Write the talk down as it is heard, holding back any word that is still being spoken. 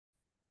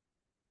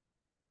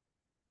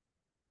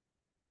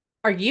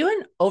Are you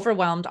an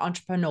overwhelmed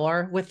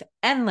entrepreneur with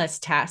endless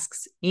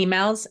tasks,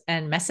 emails,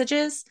 and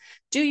messages?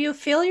 Do you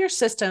feel your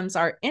systems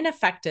are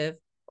ineffective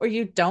or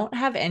you don't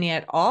have any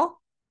at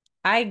all?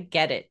 I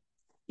get it.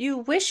 You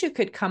wish you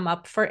could come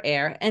up for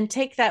air and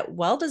take that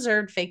well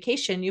deserved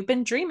vacation you've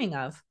been dreaming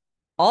of,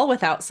 all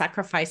without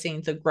sacrificing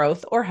the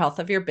growth or health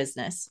of your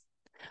business.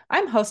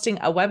 I'm hosting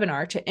a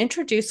webinar to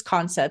introduce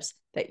concepts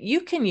that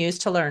you can use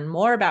to learn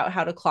more about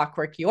how to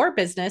clockwork your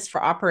business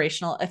for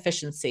operational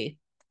efficiency.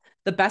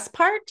 The best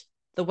part?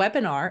 The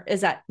webinar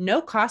is at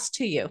no cost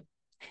to you.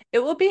 It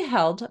will be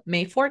held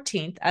May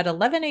 14th at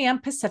 11 a.m.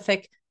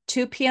 Pacific,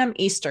 2 p.m.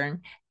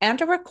 Eastern,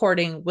 and a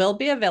recording will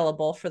be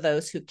available for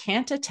those who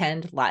can't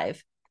attend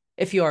live.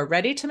 If you are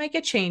ready to make a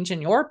change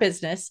in your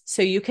business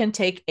so you can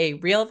take a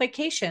real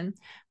vacation,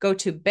 go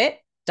to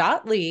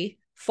bit.ly/May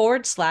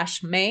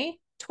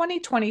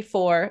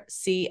 2024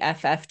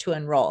 CFF to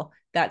enroll.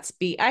 That's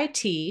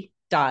bit.ly/May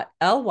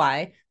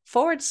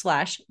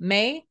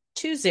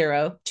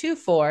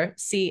 2024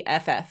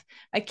 CFF.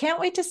 I can't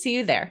wait to see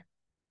you there.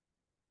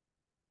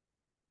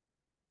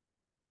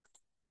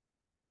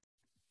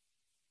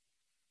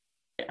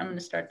 I'm going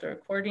to start the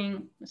recording. I'm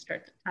going to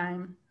start the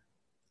time.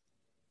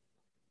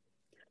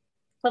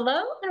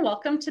 Hello and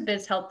welcome to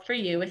Biz Help for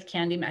You with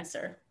Candy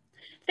Messer.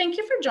 Thank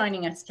you for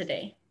joining us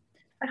today.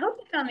 I hope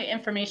you found the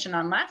information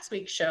on last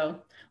week's show,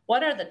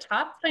 What Are the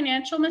Top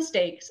Financial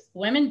Mistakes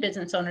Women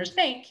Business Owners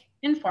Make,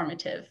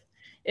 informative.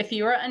 If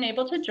you are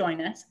unable to join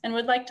us and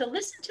would like to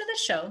listen to the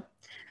show,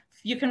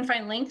 you can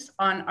find links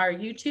on our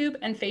YouTube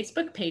and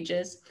Facebook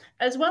pages,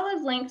 as well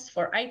as links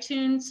for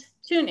iTunes,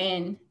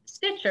 TuneIn,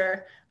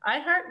 Stitcher,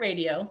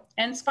 iHeartRadio,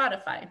 and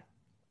Spotify.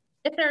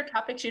 If there are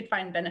topics you'd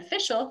find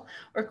beneficial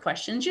or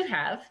questions you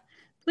have,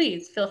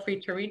 please feel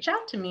free to reach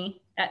out to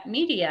me at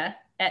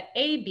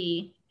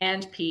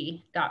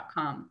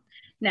media@abandp.com.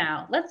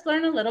 Now, let's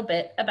learn a little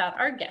bit about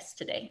our guest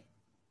today.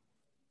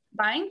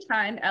 Buying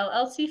Time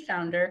LLC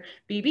founder,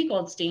 BB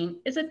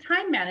Goldstein, is a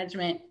time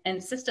management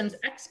and systems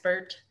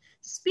expert,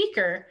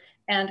 speaker,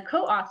 and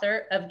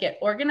co-author of Get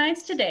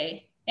Organized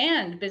Today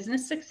and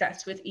Business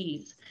Success with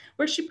Ease,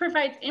 where she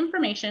provides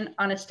information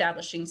on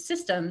establishing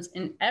systems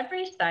in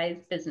every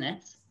size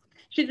business.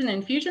 She's an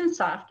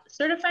Infusionsoft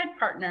certified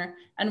partner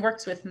and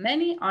works with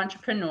many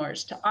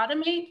entrepreneurs to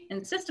automate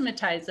and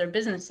systematize their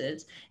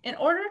businesses in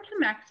order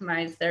to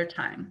maximize their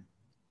time.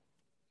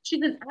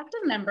 She's an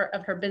active member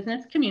of her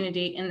business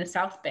community in the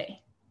South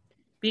Bay.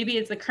 BB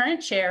is the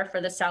current chair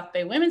for the South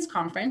Bay Women's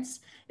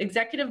Conference,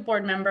 executive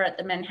board member at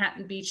the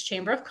Manhattan Beach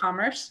Chamber of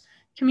Commerce,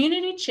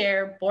 community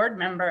chair, board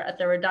member at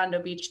the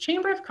Redondo Beach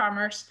Chamber of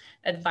Commerce,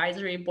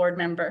 advisory board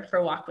member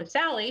for Walk with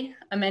Sally,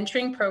 a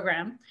mentoring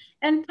program,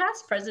 and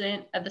past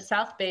president of the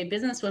South Bay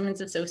Business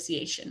Women's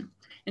Association.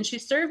 And she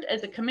served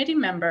as a committee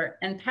member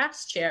and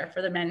past chair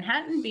for the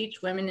Manhattan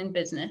Beach Women in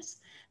Business,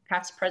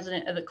 past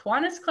president of the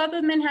Kiwanis Club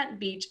of Manhattan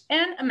Beach,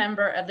 and a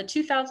member of the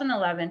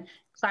 2011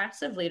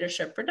 Class of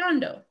Leadership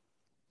Redondo.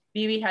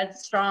 BB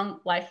has strong,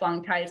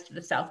 lifelong ties to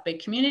the South Bay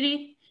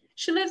community.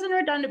 She lives in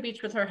Redondo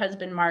Beach with her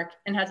husband, Mark,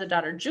 and has a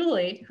daughter,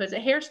 Julie, who is a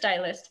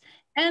hairstylist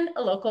and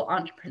a local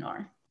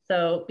entrepreneur.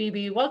 So,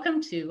 BB,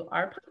 welcome to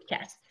our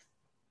podcast.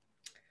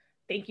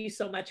 Thank you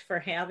so much for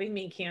having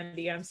me,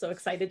 Candy. I'm so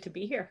excited to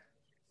be here.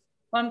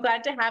 Well, I'm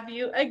glad to have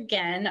you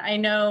again. I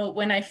know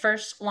when I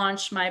first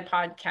launched my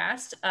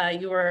podcast,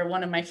 you were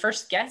one of my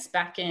first guests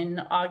back in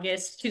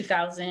August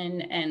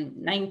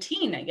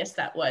 2019, I guess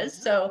that was.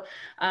 So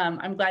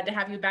I'm glad to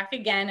have you back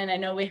again. And I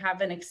know we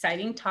have an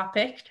exciting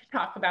topic to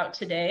talk about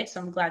today,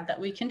 so I'm glad that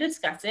we can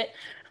discuss it.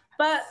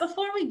 But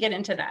before we get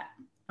into that,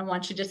 I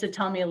want you just to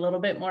tell me a little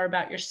bit more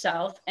about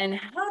yourself and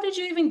how did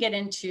you even get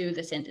into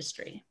this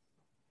industry?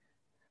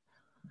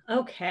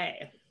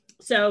 Okay,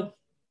 so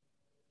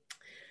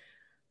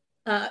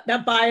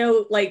that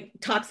bio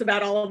talks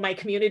about all of my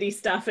community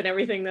stuff and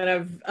everything that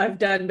I've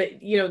done, but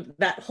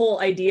that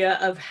whole idea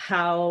of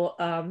how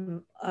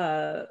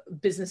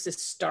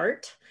businesses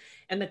start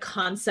and the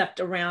concept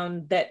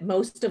around that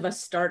most of us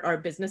start our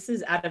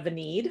businesses out of a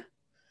need,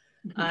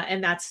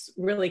 and that's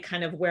really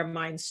kind of where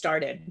mine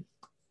started.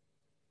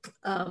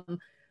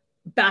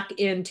 Back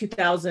in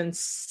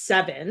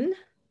 2007,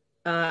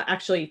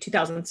 actually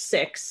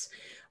 2006,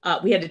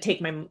 we had to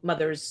take my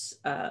mother's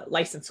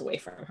license away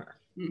from her.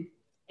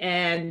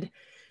 And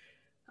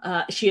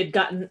she had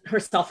gotten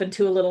herself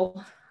into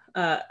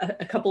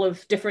a couple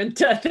of different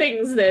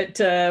things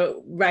that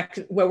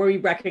where we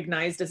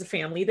recognized as a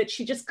family that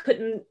she just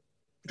couldn't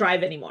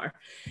drive anymore.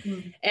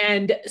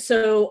 And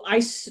so I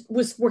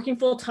was working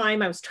full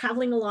time. I was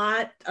traveling a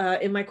lot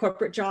in my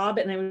corporate job,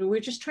 and we were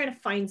just trying to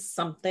find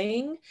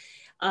something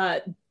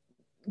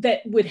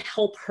that would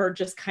help her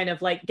just kind of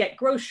get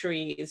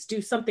groceries,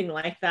 do something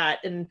like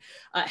that, and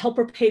help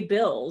her pay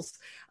bills,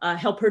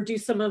 help her do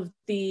some of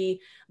the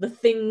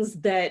things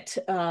that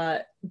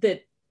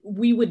that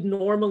we would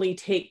normally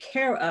take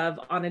care of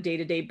on a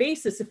day-to-day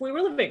basis if we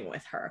were living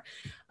with her.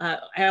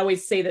 I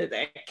always say that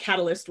the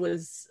catalyst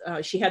was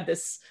she had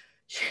this,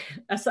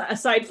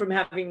 aside from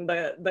having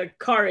the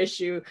car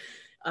issue,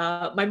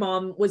 my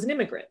mom was an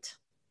immigrant.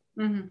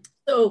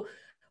 So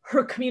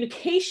her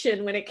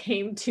communication when it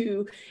came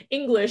to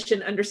English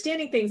and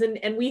understanding things.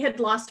 And we had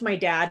lost my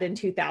dad in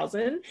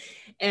 2000.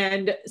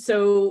 And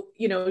so,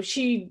 you know,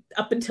 she,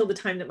 up until the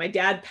time that my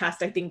dad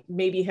passed, I think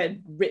maybe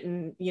had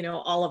written, you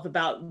know, all of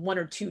about 1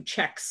 or 2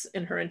 checks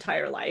in her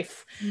entire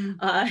life.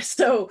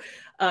 So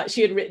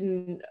she had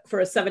written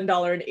for a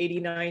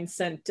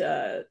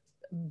 $7.89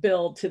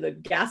 bill to the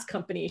gas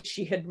company.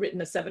 She had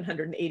written a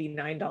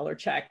 $789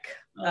 check.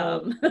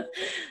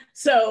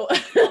 So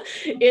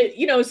it,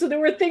 you know, so there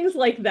were things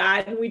like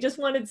that. And we just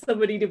wanted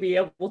somebody to be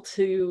able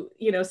to,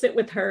 you know, sit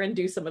with her and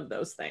do some of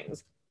those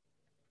things.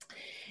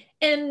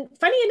 And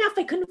funny enough,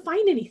 I couldn't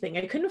find anything.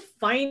 I couldn't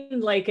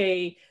find like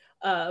an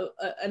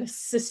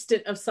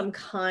assistant of some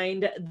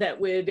kind that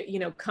would, you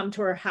know, come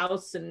to her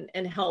house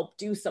and help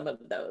do some of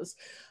those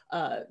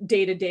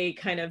day-to-day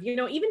kind of, you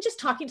know, even just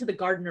talking to the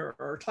gardener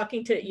or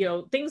talking to, you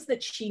know, things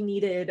that she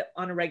needed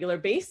on a regular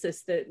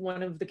basis that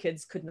one of the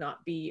kids could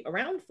not be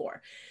around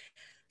for.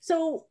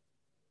 So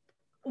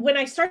when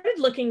I started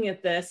looking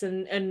at this,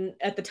 and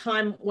at the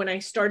time when I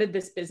started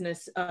this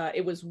business,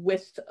 it was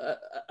with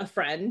a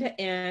friend,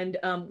 and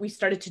we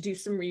started to do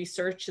some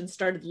research and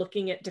started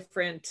looking at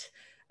different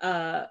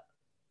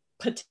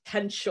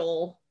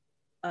potential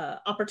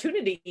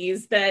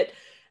opportunities that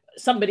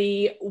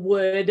somebody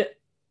would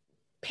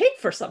pay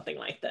for something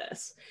like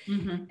this.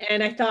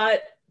 And I thought,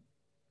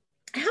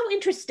 how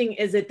interesting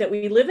is it that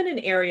we live in an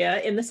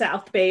area in the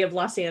South Bay of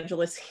Los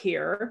Angeles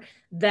here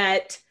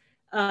that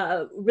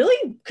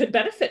really could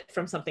benefit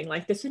from something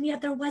like this, and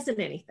yet there wasn't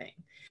anything.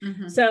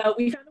 So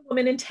we found a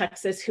woman in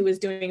Texas who was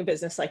doing a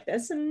business like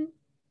this, and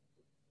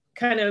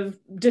kind of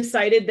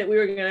decided that we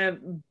were going to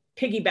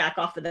piggyback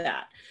off of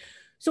that.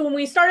 So when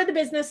we started the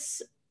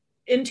business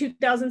in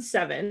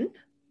 2007,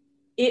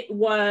 it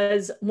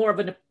was more of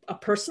a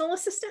personal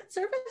assistant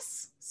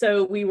service.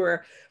 So we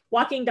were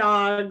walking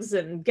dogs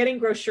and getting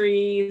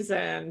groceries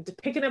and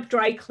picking up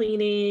dry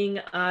cleaning,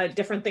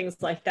 different things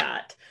like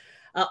that.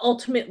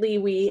 Ultimately,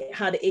 we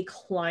had a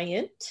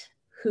client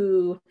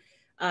who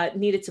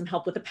needed some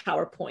help with a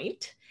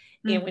PowerPoint.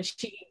 And when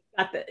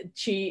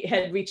she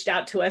had reached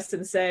out to us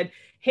and said,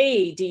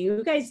 hey, do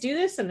you guys do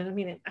this? And I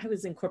mean, I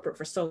was in corporate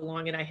for so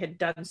long and I had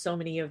done so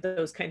many of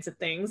those kinds of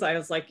things. I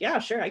was like, yeah,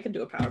 sure, I can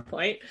do a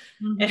PowerPoint.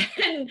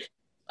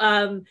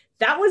 And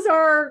that was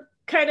our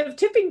kind of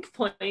tipping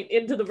point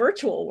into the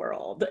virtual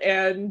world.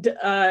 And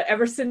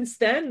ever since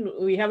then,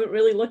 we haven't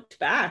really looked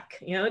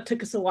back. You know, it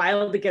took us a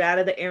while to get out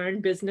of the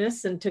errand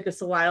business and took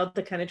us a while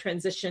to kind of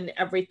transition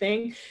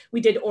everything.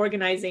 We did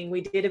organizing,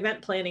 we did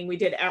event planning, we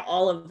did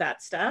all of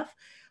that stuff.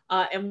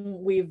 And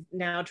we've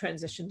now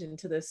transitioned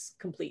into this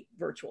complete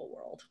virtual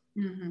world.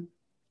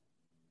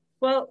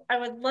 Well, I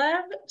would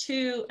love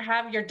to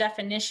have your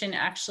definition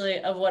actually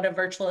of what a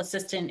virtual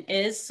assistant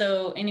is.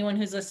 So anyone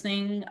who's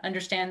listening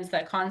understands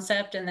that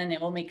concept, and then it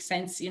will make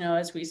sense, you know,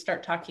 as we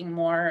start talking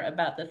more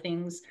about the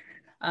things,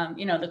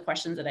 you know, the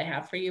questions that I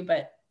have for you.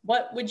 But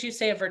what would you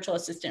say a virtual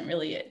assistant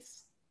really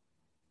is?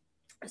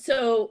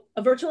 So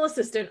a virtual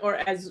assistant, or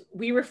as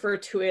we refer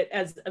to it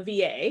as a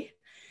VA,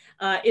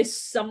 is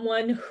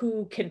someone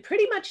who can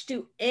pretty much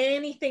do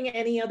anything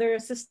any other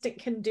assistant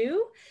can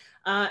do,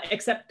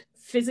 except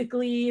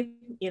physically,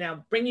 you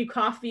know, bring you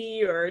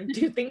coffee or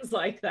do things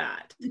like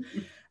that.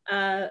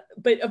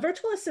 But a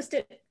virtual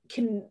assistant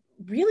can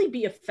really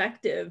be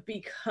effective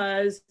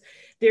because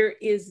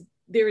there's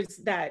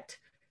that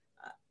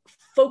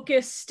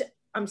focused,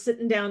 I'm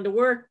sitting down to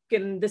work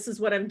and this is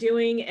what I'm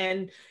doing.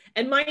 And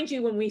mind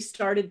you, when we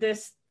started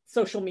this,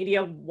 social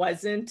media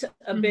wasn't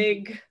a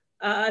big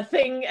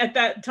thing at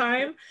that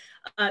time.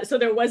 So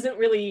there wasn't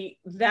really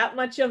that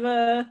much of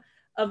a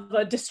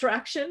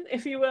distraction,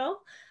 if you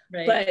will.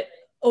 Right. But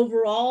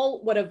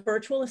overall, what a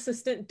virtual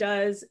assistant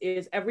does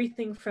is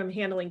everything from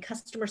handling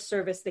customer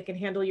service. They can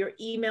handle your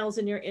emails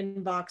in your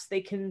inbox. They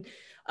can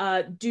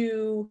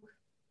do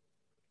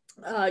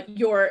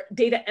your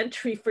data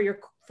entry for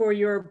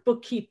your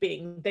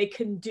bookkeeping. They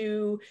can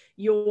do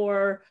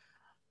your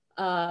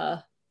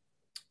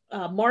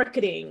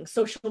marketing,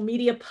 social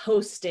media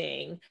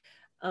posting.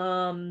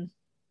 There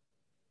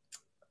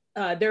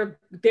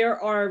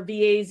are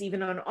VAs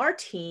even on our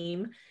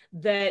team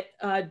that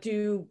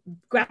do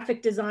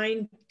graphic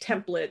design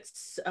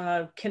templates,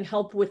 can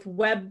help with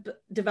web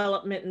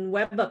development and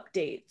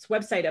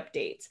website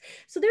updates.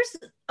 So there's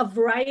a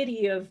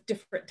variety of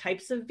different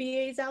types of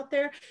VAs out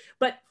there,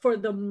 but for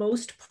the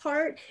most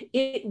part,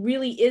 it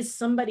really is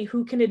somebody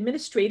who can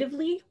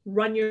administratively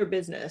run your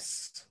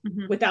business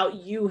without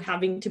you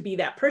having to be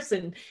that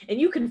person.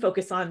 And you can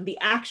focus on the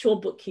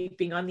actual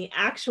bookkeeping, on the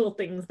actual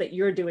things that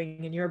you're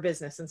doing in your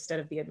business instead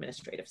of the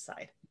administrative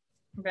side.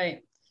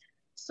 Right.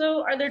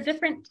 So are there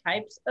different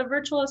types of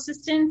virtual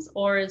assistants,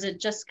 or is it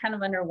just kind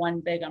of under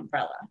one big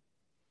umbrella?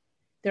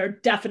 There are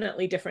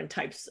definitely different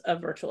types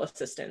of virtual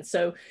assistants.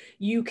 So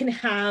you can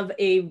have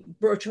a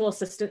virtual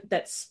assistant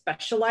that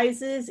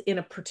specializes in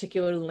a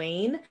particular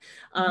lane.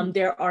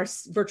 There are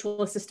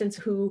virtual assistants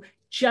who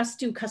just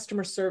do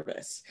customer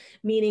service,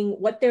 meaning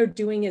what they're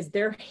doing is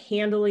they're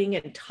handling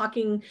and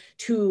talking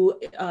to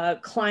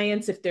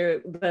clients if they're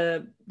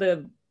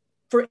the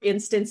for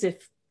instance,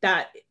 if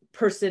that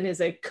person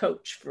is a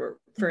coach,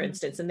 for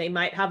instance, and they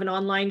might have an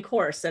online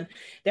course and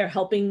they're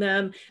helping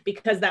them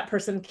because that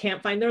person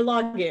can't find their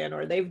login,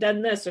 or they've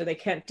done this, or they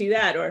can't do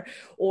that,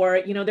 or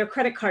you know, their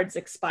credit card's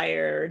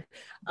expired,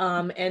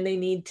 and they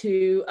need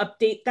to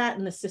update that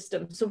in the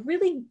system. So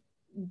really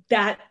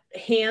that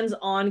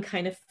hands-on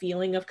kind of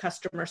feeling of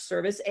customer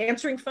service,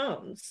 answering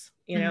phones,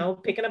 you know,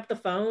 picking up the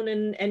phone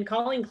and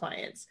calling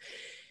clients.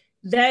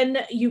 Then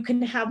you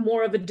can have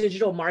more of a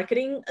digital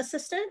marketing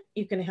assistant.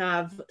 You can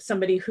have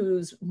somebody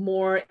who's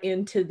more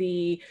into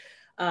the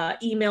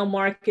email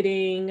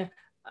marketing,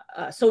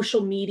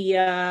 social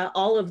media,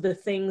 all of the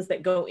things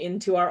that go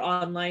into our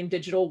online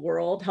digital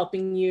world,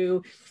 helping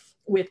you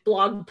with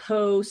blog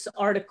posts,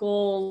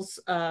 articles,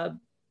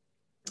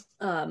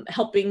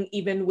 helping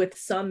even with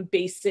some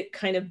basic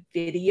kind of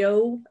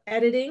video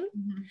editing.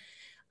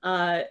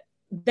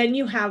 Then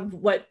you have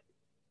what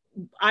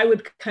I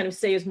would kind of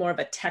say is more of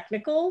a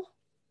technical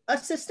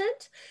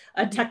assistant.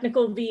 A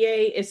technical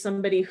VA is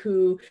somebody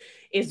who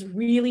is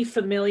really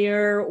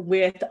familiar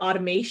with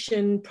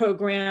automation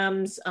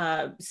programs,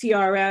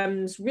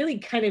 CRMs, really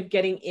kind of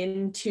getting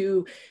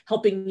into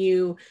helping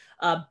you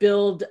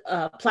build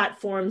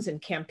platforms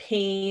and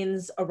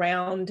campaigns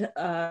around,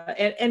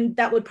 and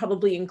that would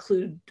probably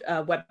include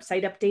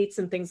website updates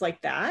and things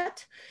like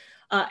that.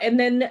 And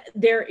then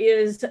there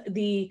is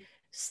the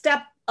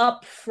step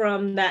up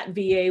from that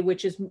VA,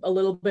 which is a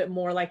little bit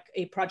more like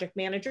a project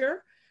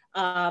manager,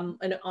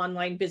 an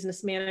online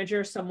business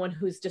manager, someone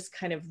who's just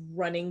kind of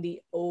running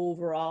the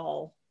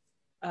overall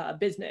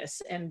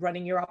business and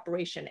running your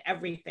operation,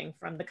 everything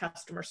from the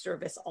customer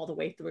service all the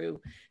way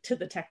through to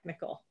the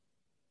technical.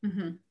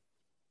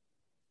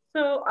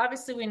 So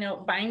obviously we know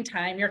Buying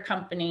Time, your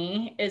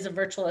company, is a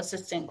virtual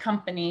assistant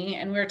company,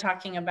 and we're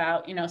talking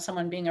about, you know,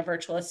 someone being a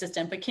virtual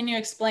assistant, but can you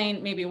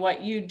explain maybe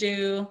what you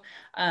do,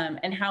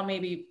 and how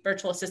maybe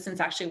virtual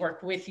assistants actually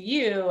work with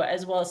you,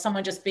 as well as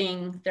someone just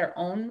being their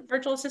own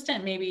virtual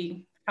assistant,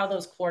 maybe how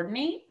those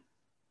coordinate?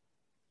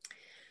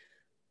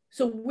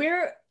 So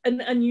we're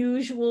an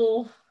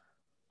unusual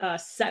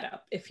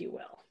setup, if you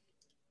will.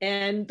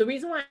 And the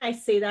reason why I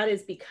say that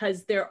is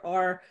because there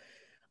are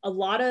a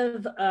lot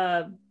of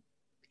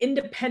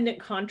independent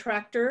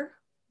contractor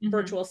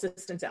virtual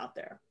assistants out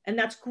there. And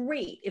that's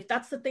great. If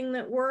that's the thing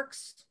that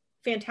works,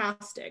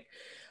 fantastic.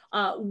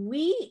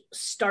 We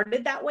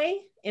started that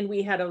way, and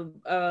we had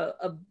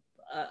a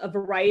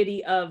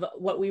variety of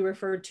what we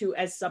referred to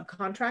as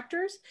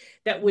subcontractors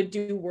that would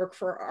do work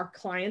for our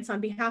clients on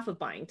behalf of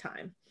Buying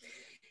Time.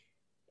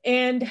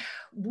 And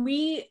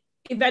we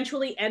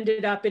eventually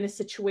ended up in a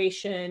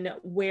situation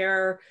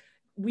where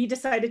we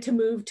decided to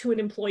move to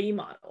an employee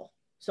model.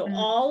 So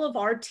all of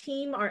our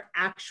team are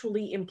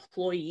actually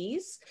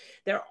employees.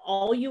 They're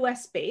all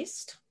US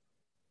based.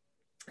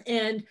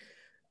 And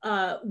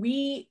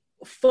we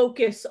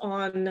focus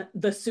on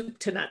the soup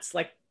to nuts,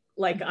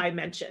 like I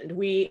mentioned.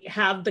 We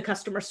have the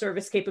customer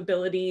service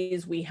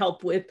capabilities. We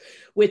help with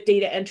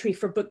data entry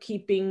for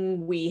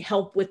bookkeeping. We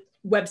help with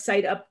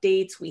website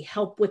updates. We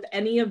help with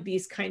any of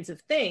these kinds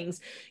of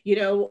things, you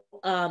know,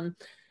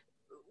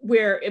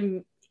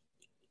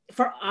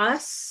 for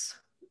us,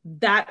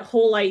 that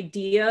whole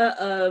idea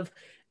of,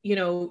 you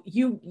know,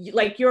 you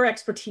like your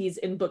expertise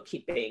in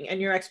bookkeeping and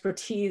your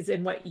expertise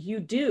in what you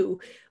do,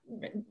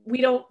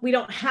 we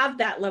don't have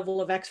that level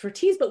of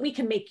expertise, but we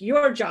can make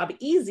your job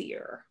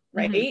easier,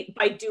 right?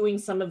 By doing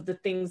some of the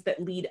things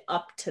that lead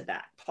up to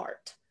that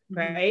part,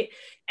 right?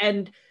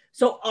 And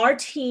so our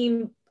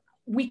team,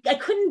 I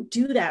couldn't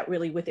do that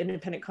really with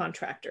independent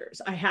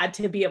contractors. I had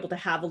to be able to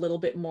have a little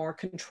bit more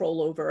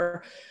control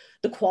over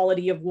the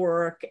quality of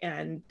work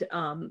and,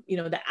 you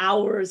know, the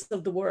hours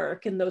of the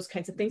work and those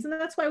kinds of things. And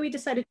that's why we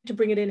decided to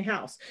bring it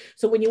in-house.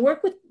 So when you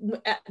work with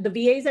the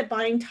VAs at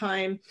Buying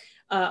Time,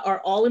 are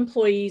all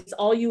employees,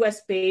 all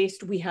US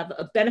based. We have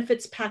a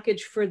benefits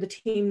package for the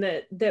team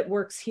that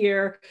works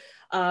here.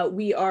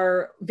 We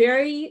are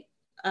very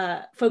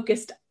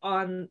focused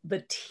on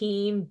the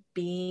team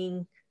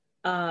being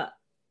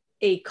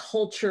a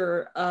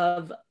culture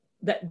of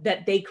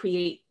that they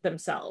create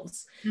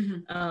themselves.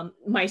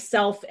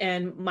 Myself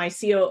and my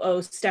COO,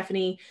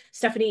 Stephanie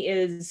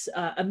is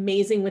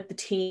amazing with the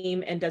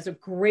team and does a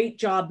great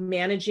job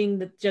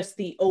managing just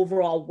the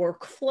overall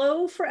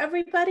workflow for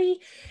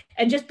everybody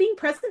and just being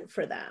present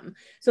for them.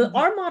 So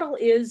our model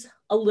is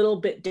a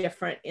little bit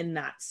different in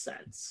that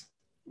sense.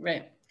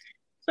 Right.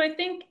 So I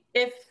think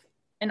if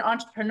an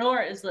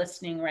entrepreneur is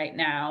listening right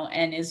now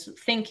and is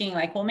thinking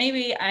like, well,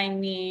 maybe I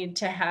need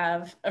to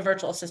have a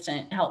virtual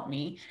assistant help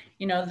me,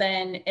 you know,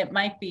 then it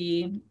might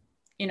be,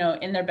 you know,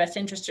 in their best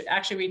interest to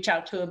actually reach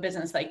out to a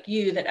business like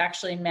you that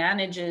actually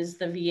manages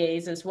the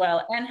VAs as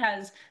well and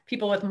has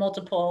people with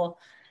multiple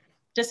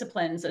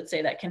disciplines, let's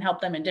say, that can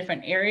help them in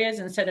different areas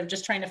instead of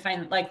just trying to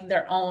find like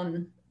their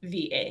own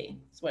VA,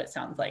 is what it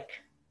sounds like.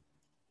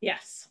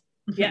 Yes.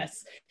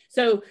 Yes.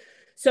 So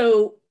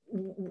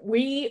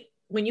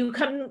when you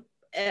come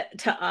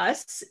to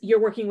us, you're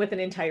working with an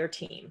entire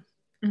team.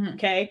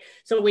 Okay.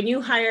 So when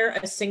you hire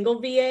a single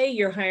VA,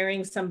 you're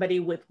hiring somebody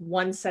with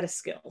one set of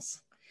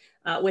skills.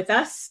 With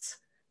us,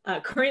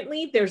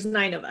 currently, there's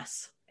 9 of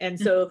us. And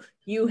so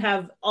you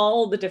have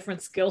all the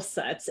different skill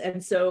sets.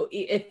 And so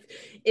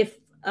if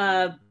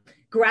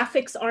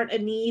graphics aren't a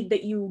need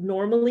that you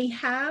normally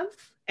have,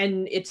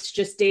 and it's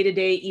just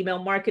day-to-day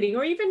email marketing,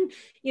 or even,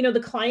 the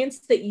clients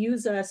that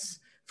use us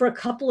for a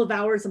couple of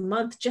hours a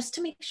month just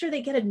to make sure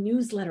they get a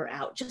newsletter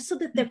out, just so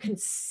that they're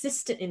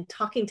consistent in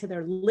talking to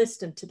their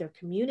list and to their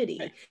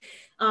community.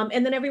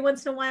 And then every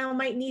once in a while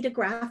might need a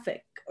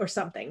graphic or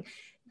something.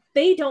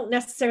 They don't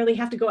necessarily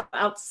have to go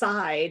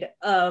outside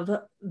of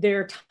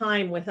their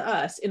time with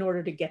us in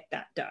order to get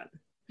that done.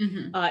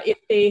 If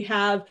they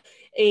have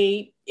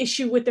a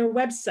issue with their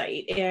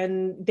website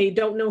and they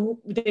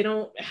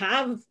don't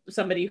have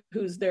somebody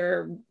who's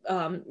their,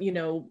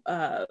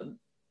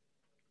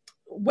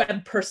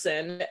 web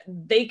person,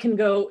 they can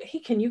go, hey,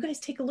 can you guys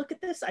take a look at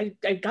this? I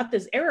got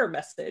this error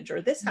message,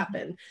 or this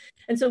happened.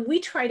 And so we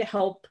try to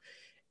help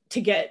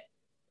to get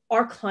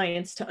our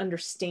clients to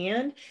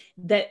understand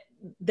that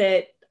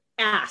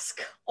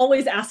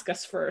always ask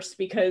us first,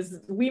 because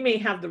we may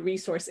have the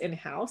resource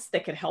in-house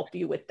that can help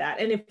you with that.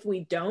 And if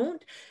we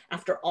don't,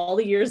 after all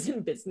the years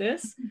in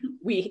business,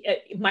 we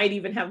might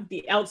even have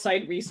the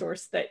outside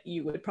resource that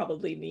you would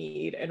probably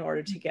need in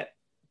order to get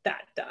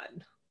that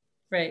done.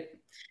 Right.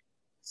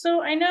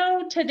 So I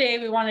know today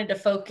we wanted to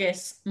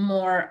focus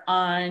more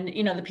on,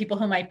 the people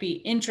who might be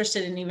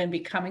interested in even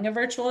becoming a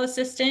virtual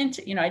assistant.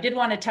 I did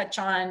want to touch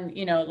on,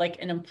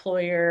 like an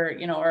employer,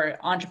 or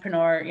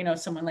entrepreneur,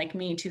 someone like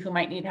me too, who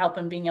might need help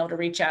in being able to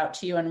reach out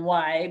to you, and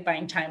why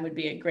Buying Time would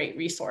be a great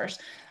resource.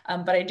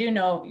 But I do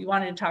know you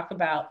wanted to talk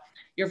about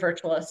your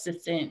virtual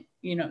assistant,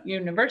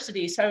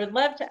 university. So I would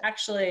love to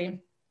actually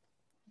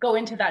go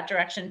into that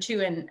direction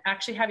too, and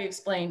actually have you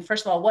explain,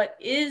 first of all, what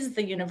is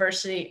the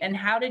university and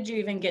how did you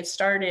even get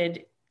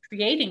started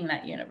creating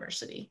that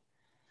university?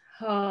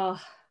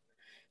 Oh,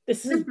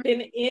 this has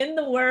been in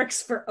the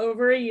works for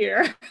over a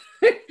year.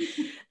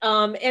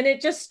 And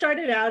it just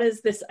started out as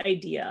this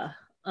idea.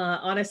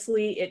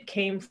 Honestly, it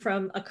came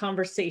from a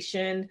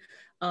conversation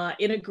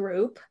in a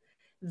group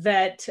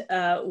that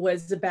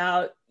was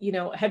about,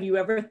 have you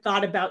ever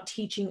thought about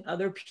teaching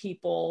other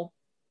people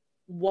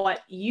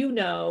what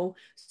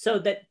so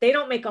that they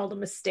don't make all the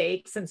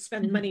mistakes and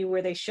spend money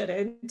where they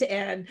shouldn't,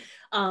 and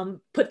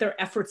put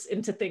their efforts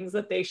into things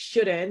that they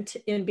shouldn't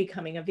in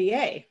becoming a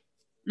VA.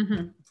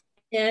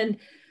 And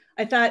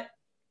I thought,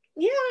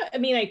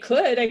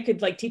 I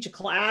could like teach a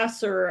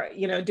class, or,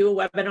 do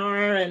a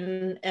webinar,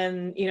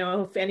 and,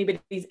 if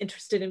anybody's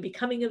interested in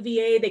becoming a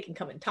VA, they can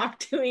come and talk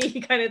to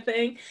me, kind of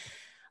thing.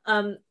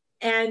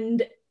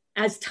 And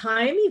as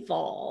time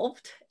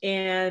evolved,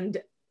 and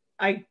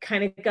I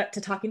kind of got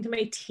to talking to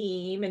my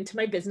team and to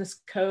my business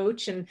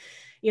coach, and,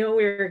 we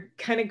were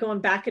kind of going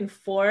back and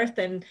forth,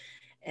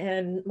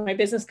 and my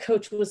business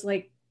coach was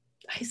like,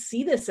 I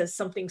see this as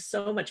something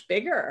so much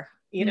bigger,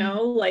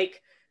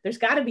 like there's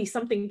got to be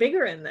something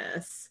bigger in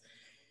this.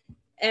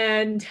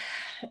 And,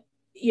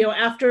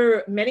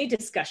 after many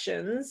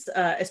discussions,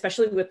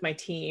 especially with my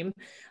team,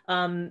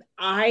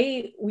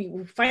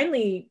 we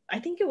finally, I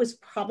think it was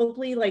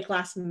probably like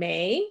last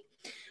May,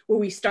 where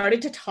we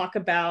started to talk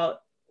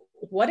about,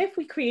 what if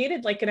we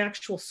created like an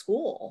actual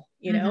school,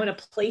 and a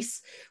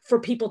place for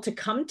people to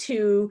come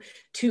to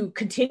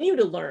continue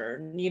to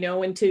learn,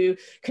 and to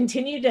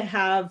continue to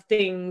have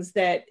things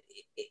that,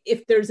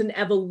 if there's an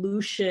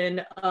evolution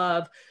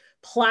of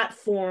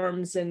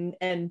platforms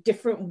and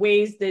different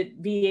ways that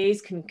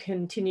VAs can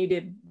continue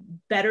to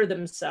better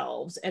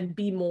themselves and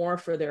be more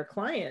for their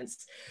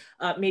clients,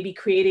 maybe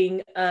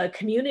creating a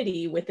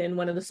community within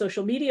one of the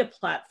social media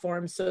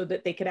platforms so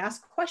that they could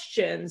ask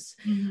questions.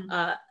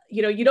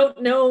 You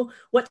don't know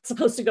what's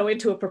supposed to go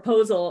into a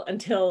proposal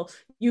until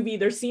you've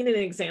either seen an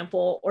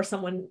example or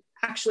someone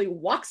actually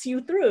walks you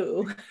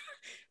through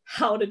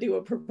how to do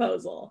a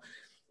proposal.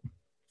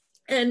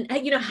 And,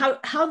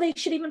 how they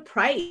should even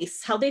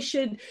price, how they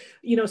should,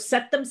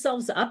 set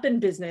themselves up in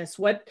business.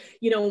 What,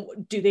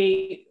 should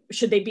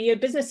they be a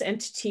business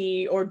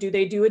entity, or do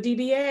they do a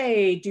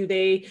DBA? Do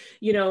they,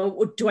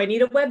 do I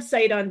need a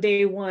website on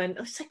day one?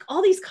 It's like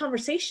all these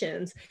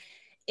conversations.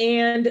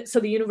 And so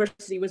the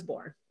university was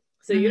born.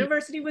 So the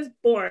university was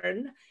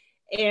born.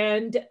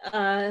 And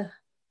in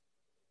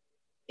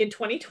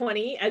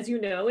 2020, as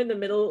you know, in the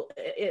middle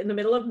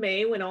of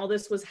May, when all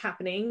this was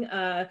happening,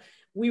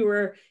 we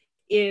were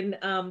in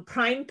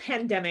prime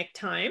pandemic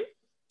time.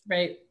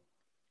 Right.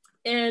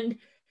 And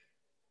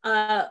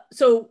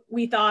so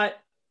we thought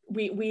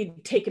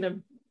we'd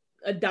taken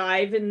a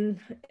dive in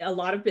a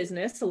lot of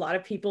business, a lot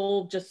of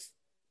people just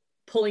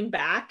pulling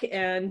back.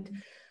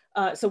 And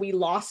so we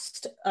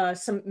lost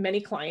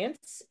many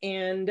clients,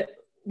 and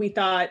we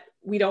thought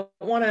we don't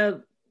want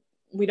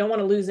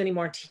to lose any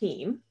more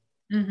team.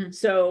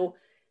 So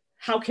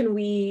how can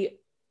we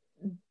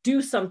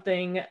do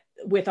something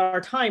with our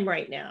time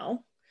right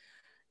now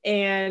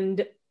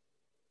and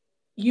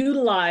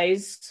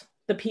utilize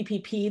the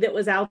PPP that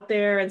was out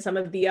there and some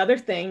of the other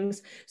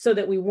things so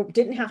that we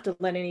didn't have to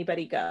let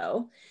anybody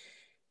go?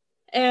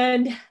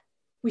 And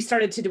we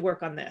started to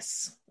work on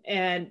this.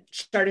 and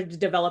started to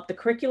develop the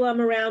curriculum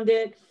around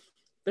it.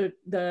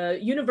 The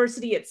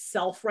university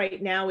itself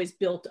right now is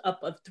built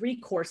up of 3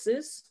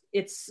 courses.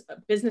 It's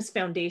business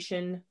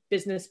foundation,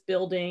 business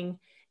building,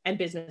 and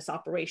business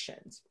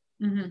operations.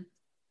 Mm-hmm.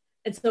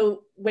 And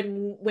so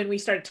when we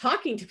started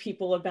talking to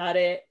people about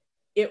it,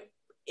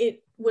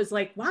 it was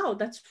like, wow,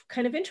 that's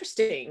kind of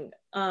interesting.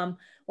 Well,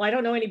 I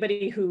don't know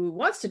anybody who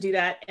wants to do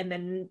that. And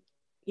then,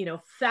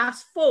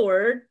 fast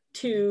forward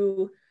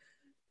to,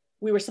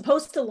 we were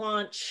supposed to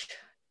launch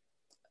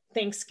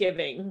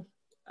Thanksgiving.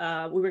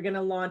 We were going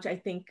to launch, I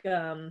think,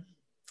 Cyber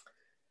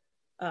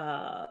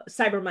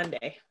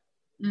Monday.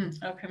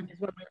 Okay. Is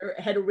what we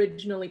had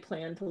originally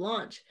planned to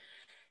launch.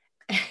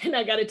 And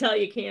I got to tell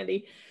you,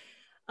 Candy,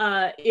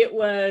 it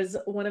was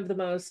one of the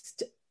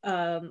most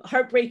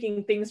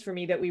heartbreaking things for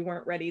me that we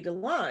weren't ready to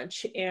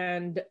launch.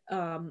 And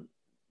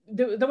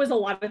there was a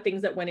lot of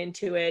things that went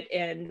into it,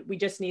 and we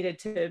just needed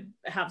to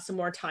have some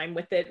more time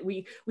with it.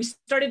 We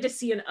started to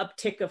see an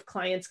uptick of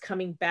clients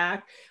coming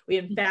back. We,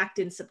 in fact,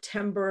 in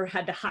September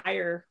had to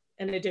hire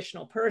an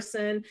additional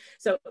person.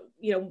 So,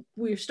 we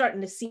were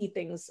starting to see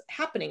things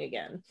happening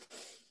again.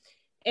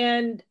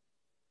 And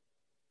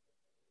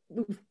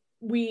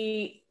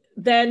we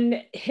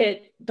then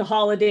hit the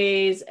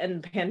holidays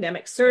and the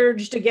pandemic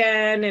surged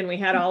again, and we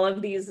had all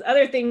of these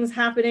other things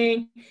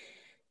happening.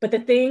 But the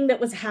thing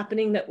that was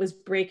happening that was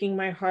breaking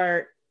my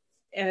heart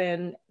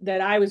and that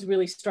I was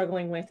really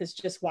struggling with is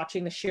just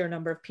watching the sheer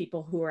number of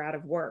people who are out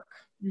of work.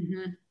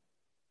 Mm-hmm.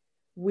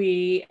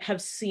 We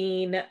have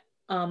seen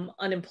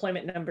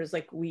unemployment numbers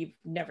like we've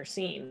never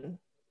seen.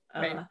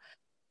 Right.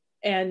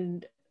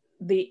 And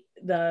the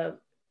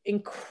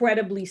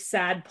incredibly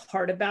sad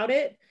part about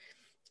it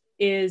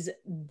is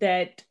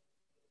that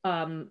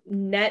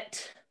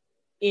net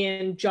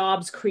in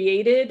jobs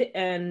created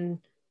and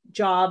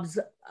jobs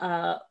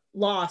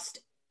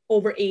lost,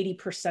 over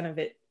 80% of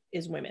it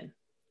is women.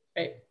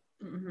 Right.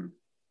 Mm-hmm.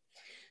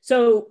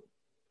 So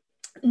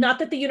not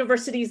that the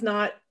university is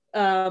not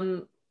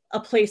a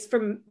place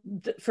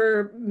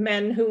for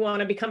men who want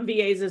to become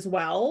VAs as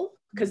well,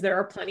 because there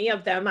are plenty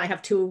of them. I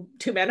have two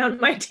men on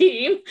my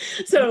team.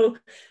 So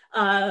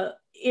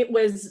it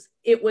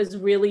was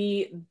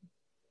really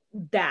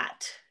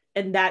that.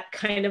 And that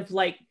kind of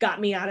like got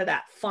me out of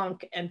that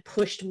funk and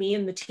pushed me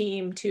and the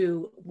team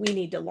to, we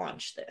need to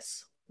launch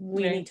this.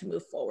 We need to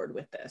move forward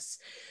with this.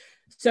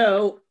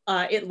 So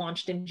it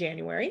launched in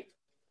January,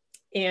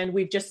 and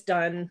we've just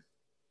done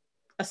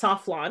a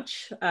soft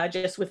launch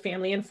just with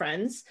family and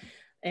friends.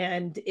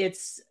 And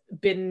it's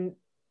been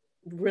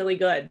really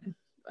good.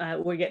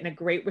 We're getting a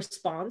great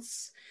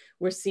response.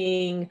 We're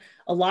seeing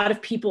a lot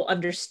of people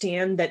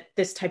understand that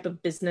this type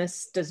of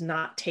business does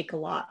not take a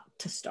lot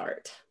to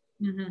start.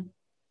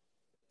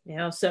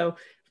 Mm-hmm. So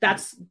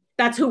that's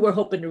who we're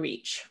hoping to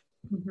reach.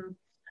 Mm-hmm.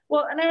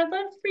 Well, and I would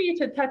love for you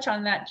to touch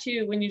on that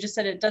too, when you just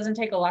said it doesn't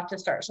take a lot to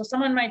start. So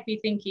someone might be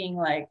thinking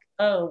like,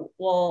 oh,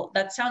 well,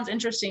 that sounds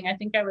interesting. I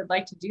think I would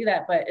like to do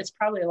that, but it's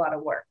probably a lot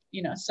of work,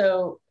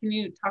 So can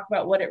you talk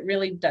about what it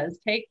really does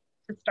take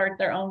to start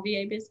their own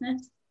VA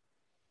business?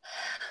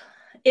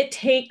 It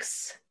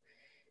takes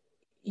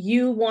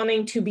you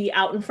wanting to be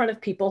out in front of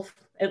people,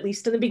 at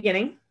least in the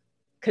beginning,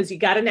 because you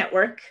got to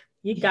network,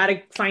 you got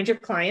to find your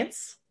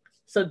clients.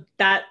 So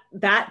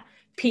that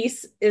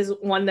piece is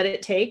one that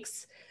it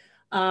takes.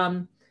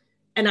 And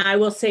I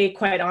will say,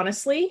 quite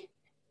honestly,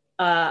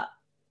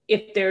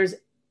 if there's,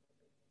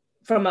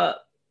 from a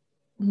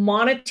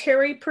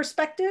monetary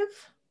perspective,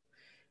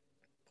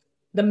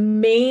 the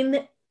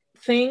main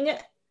thing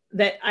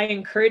that I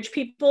encourage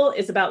people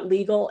is about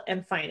legal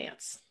and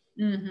finance.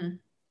 Mm-hmm.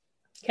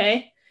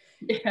 Okay.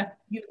 Yeah.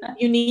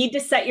 You need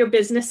to set your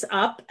business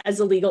up as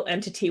a legal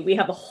entity. We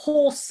have a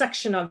whole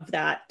section of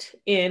that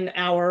in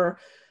our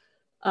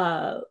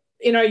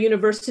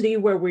university,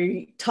 where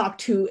we talk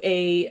to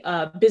a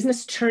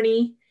business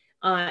attorney,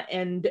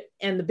 and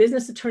the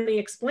business attorney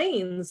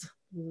explains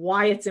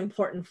why it's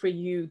important for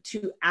you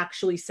to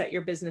actually set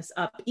your business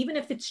up, even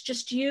if it's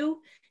just you,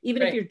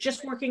 even if you're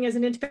just working as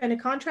an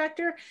independent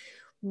contractor,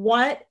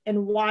 what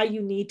and why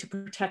you need to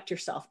protect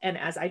yourself. And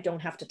as I don't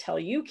have to tell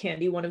you,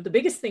 Candy, one of the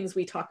biggest things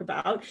we talk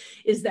about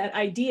is that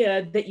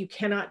idea that you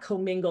cannot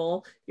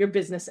commingle your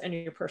business and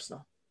your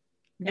personal.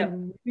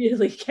 And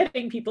really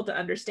getting people to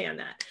understand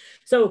that.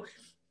 So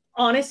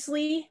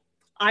honestly,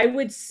 I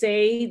would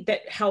say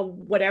that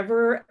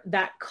whatever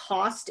that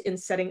cost in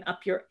setting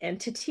up your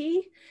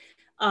entity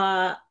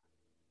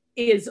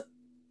is,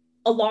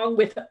 along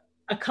with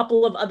a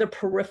couple of other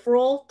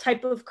peripheral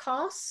type of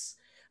costs,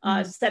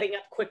 setting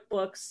up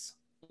QuickBooks,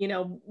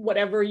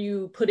 whatever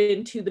you put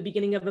into the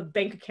beginning of a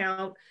bank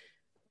account,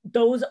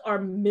 those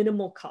are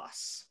minimal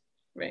costs.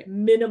 Right.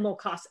 Minimal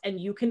costs. And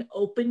you can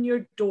open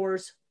your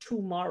doors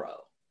tomorrow.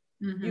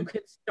 Mm-hmm. You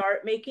could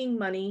start making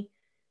money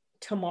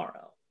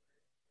tomorrow.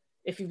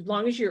 As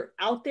long as you're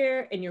out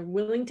there and you're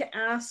willing to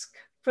ask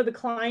for the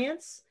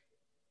clients,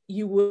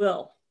 you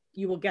will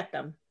get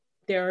them.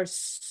 There's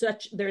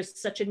such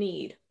a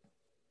need.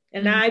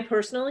 And I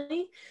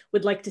personally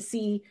would like to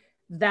see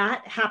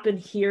that happen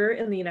here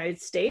in the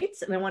United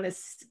States. And I want to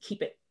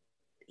keep it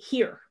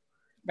here,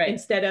 right,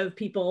 instead of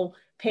people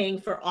paying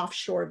for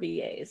offshore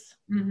VAs.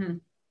 Mm-hmm.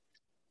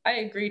 I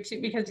agree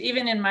too, because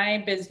even in my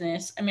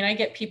business, I mean, I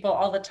get people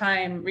all the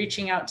time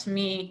reaching out to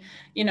me,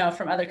 you know,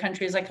 from other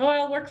countries, like, oh,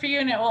 I'll work for you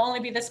and it will only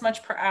be this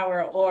much per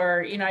hour.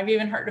 Or, you know, I've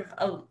even heard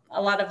of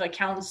a lot of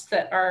accounts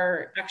that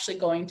are actually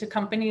going to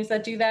companies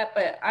that do that.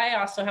 But I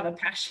also have a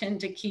passion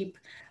to keep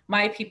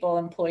my people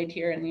employed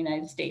here in the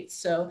United States.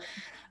 So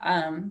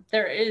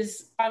there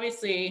is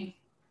obviously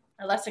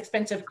a less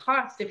expensive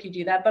cost if you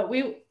do that. But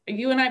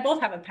you and I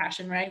both have a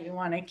passion, right? We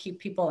want to keep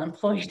people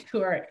employed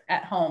who are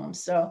at home.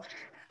 So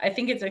I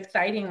think it's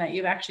exciting that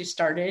you've actually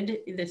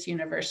started this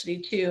university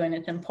too, and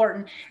it's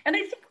important. And I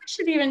think we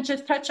should even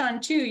just touch on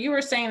too, you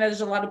were saying that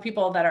there's a lot of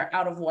people that are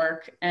out of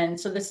work, and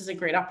so this is a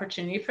great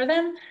opportunity for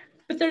them.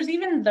 But there's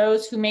even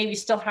those who maybe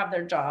still have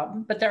their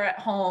job, but they're at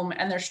home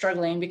and they're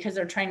struggling because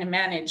they're trying to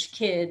manage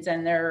kids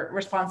and their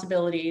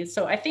responsibilities.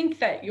 So I think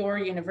that your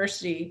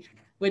university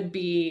would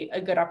be a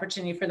good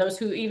opportunity for those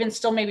who even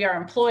still maybe are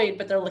employed,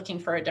 but they're looking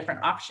for a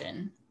different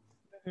option.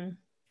 Mm-hmm.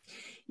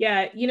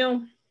 Yeah, you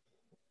know,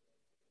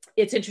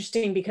 it's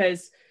interesting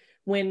because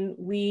when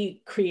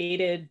we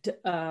created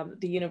the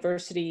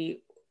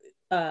university,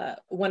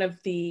 one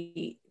of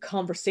the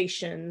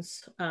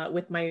conversations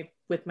with my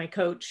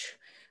coach,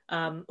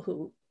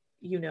 who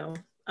you know,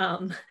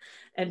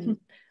 and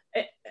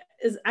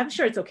I'm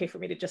sure it's okay for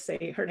me to just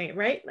say her name,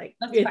 right? Like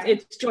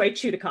it's Joy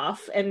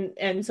Chudikoff,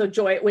 and so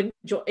Joy,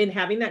 in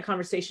having that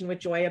conversation with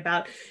Joy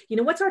about, you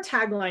know, what's our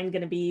tagline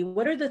going to be?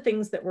 What are the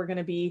things that we're going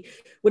to be,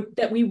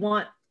 that we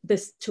want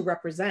this to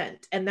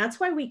represent? And that's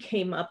why we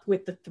came up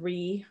with the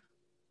 3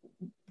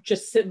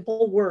 just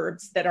simple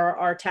words that are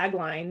our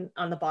tagline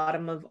on the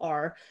bottom of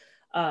our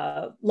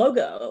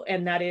logo,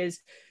 and that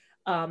is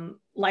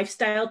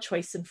lifestyle,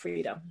 choice, and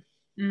freedom.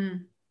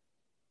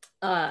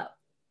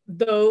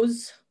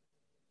 Those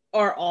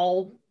are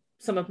all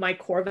some of my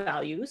core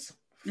values,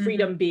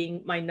 freedom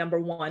being my number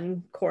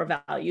 1 core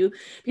value,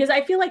 because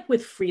I feel like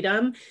with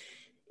freedom,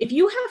 if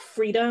you have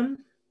freedom,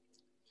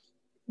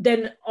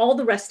 then all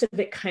the rest of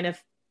it kind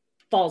of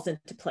falls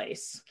into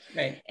place.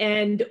 Right.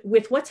 And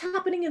with what's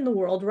happening in the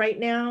world right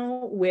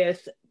now,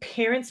 with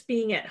parents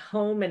being at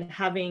home and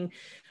having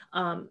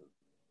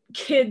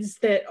kids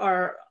that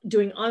are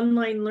doing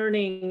online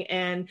learning,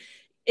 and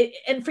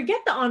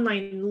forget the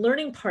online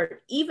learning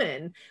part,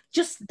 even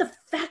just the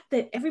fact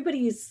that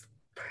everybody's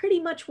pretty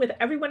much with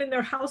everyone in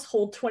their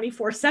household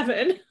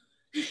 24/7.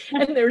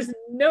 And there's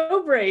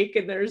no break,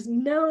 and there's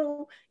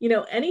no, you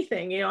know,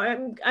 anything, you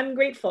know, I'm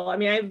grateful. I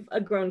mean, I have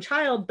a grown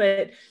child,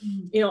 but,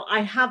 you know,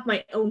 I have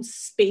my own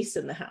space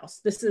in the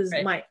house. This is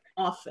my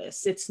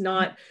office. It's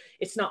not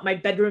my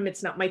bedroom.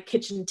 It's not my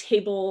kitchen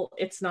table.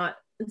 It's not.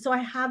 And so I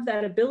have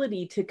that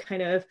ability to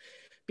kind of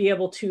be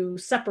able to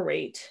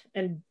separate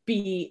and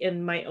be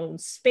in my own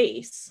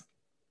space.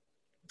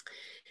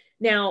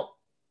 Now,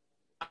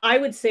 I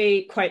would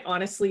say quite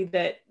honestly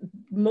that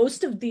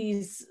most of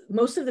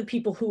the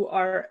people who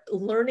are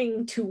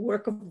learning to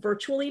work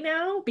virtually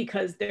now,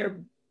 because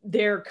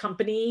their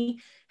company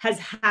has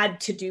had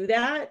to do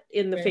that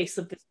in the face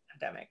of this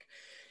pandemic,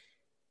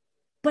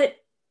 but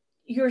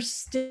you're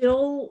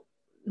still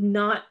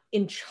not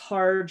in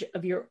charge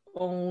of your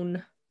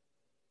own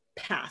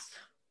path.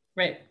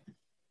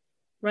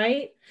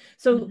 Right?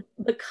 So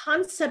the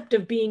concept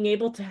of being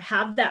able to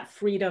have that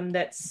freedom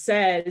that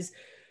says,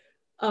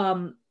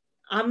 I'm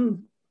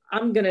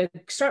going to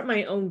start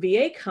my own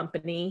VA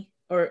company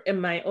or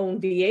in my own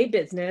VA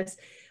business,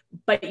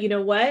 but you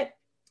know what?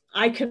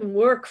 I can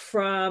work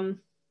from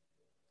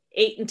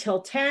 8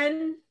 until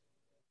 10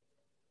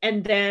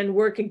 and then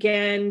work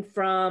again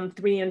from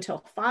 3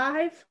 until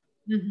 5,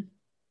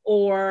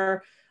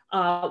 or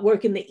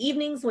work in the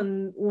evenings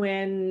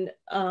when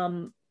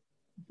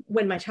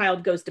my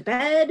child goes to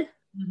bed,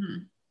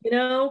 you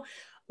know,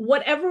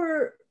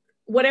 whatever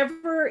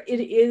it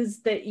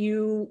is that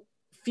you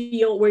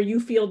feel, where you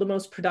feel the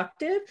most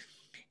productive,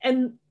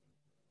 and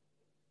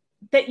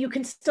that you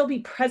can still be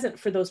present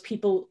for those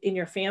people in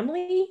your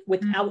family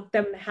without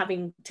them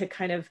having to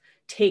kind of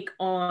take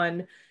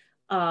on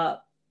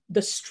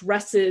the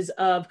stresses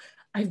of,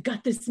 I've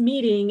got this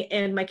meeting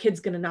and my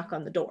kid's going to knock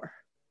on the door.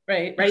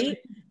 Right.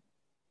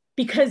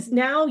 Because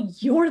now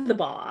you're the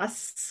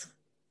boss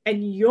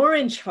and you're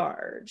in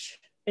charge,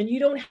 and you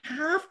don't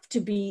have to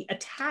be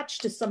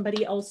attached to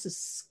somebody else's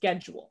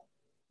schedule.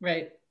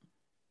 Right.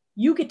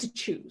 You get to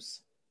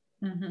choose.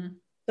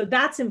 So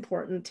that's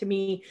important to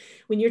me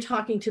when you're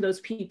talking to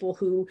those people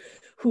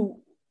who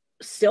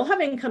still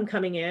have income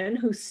coming in,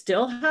 who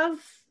still have,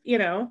 you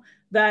know,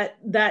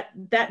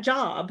 that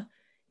job.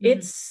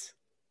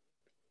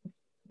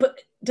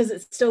 But does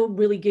it still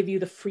really give you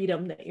the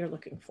freedom that you're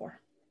looking for?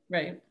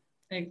 Right.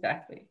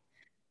 Exactly.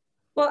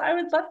 Well, I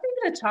would love for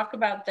you to talk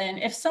about then,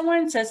 if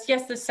someone says,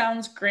 yes, this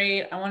sounds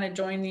great, I want to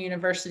join the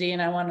university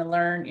and I want to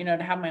learn, you know,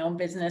 to have my own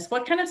business,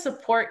 what kind of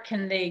support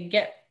can they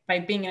get by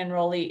being an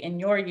enrollee in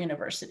your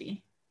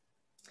university?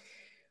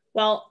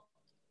 Well,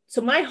 so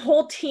my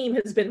whole team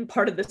has been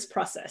part of this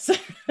process.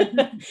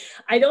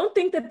 I don't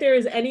think that there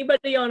is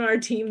anybody on our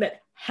team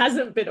that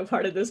hasn't been a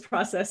part of this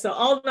process. So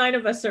all 9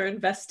 of us are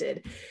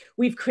invested.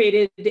 We've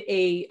created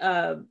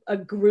a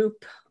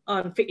group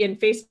in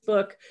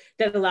Facebook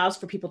that allows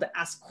for people to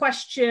ask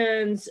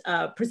questions,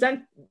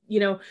 present,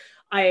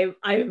 I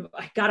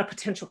got a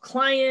potential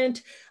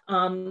client.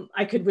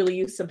 I could really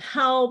use some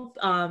help.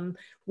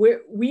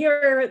 We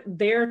are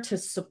there to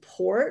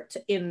support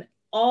in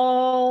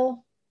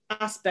all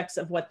aspects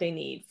of what they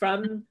need,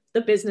 from the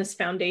business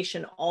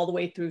foundation all the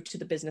way through to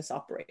the business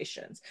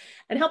operations,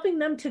 and helping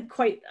them to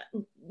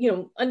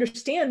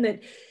understand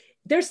that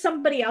there's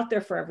somebody out there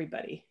for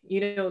everybody.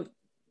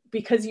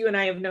 Because you and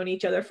I have known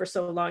each other for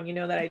so long, you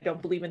know that I don't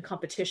believe in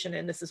competition.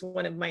 And this is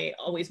one of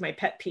always my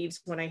pet peeves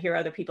when I hear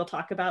other people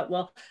talk about,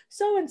 well,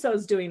 so-and-so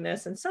is doing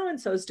this and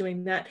so-and-so is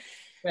doing that.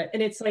 Right.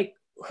 And it's like,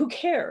 who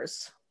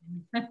cares?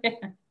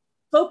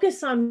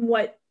 Focus on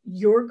what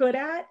you're good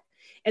at.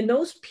 And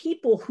those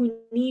people who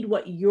need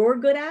what you're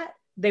good at,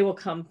 they will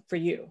come for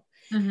you.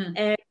 Mm-hmm.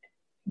 And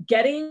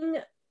getting,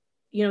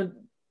 the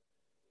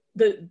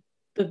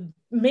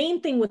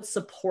main thing with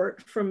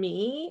support for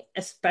me,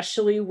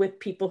 especially with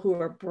people who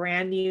are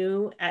brand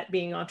new at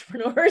being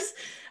entrepreneurs,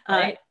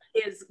 right,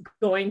 is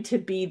going to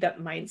be that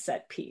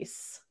mindset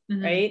piece,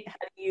 mm-hmm. right? How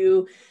do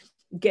you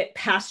get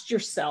past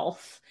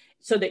yourself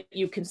so that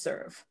you can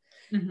serve?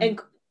 Mm-hmm. And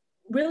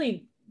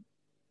really,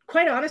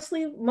 quite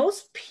honestly,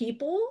 most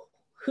people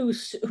who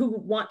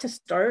want to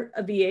start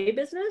a VA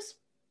business,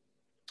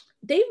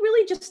 they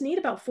really just need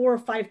about 4 or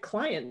 5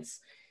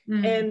 clients.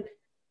 Mm-hmm. And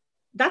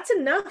that's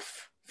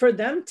enough for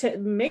them to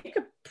make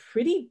a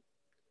pretty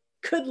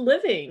good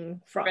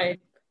living from. Right.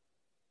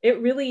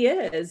 It really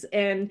is.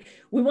 And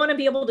we want to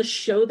be able to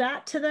show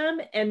that to them.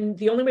 And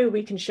the only way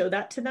we can show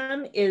that to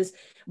them is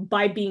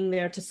by being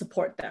there to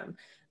support them.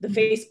 The mm-hmm.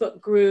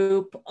 Facebook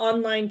group,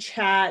 online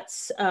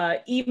chats,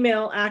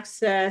 email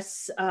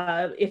access.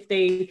 If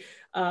they,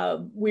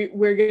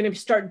 we're going to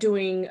start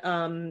doing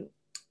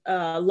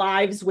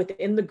lives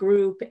within the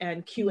group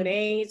and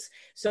Q&As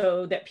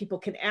so that people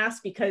can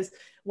ask, because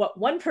what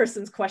one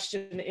person's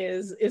question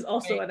is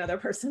also right. another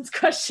person's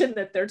question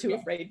that they're too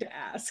afraid to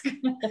ask.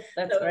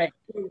 That's so right.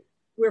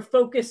 We're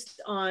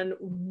focused on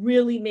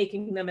really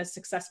making them as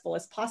successful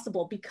as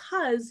possible,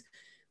 because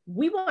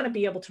we want to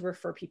be able to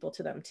refer people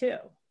to them too.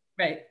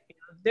 Right.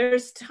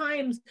 There's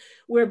times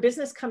where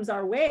business comes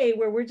our way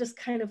where we're just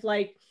kind of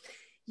like,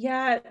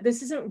 yeah,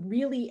 this isn't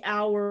really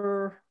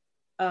our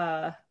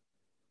kind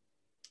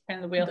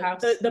of the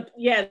wheelhouse.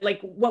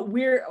 Like what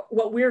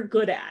we're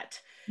good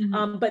at.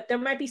 Mm-hmm. But there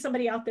might be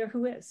somebody out there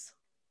who is.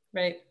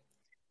 Right.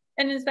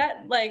 And is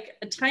that like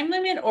a time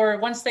limit, or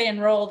once they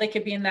enroll, they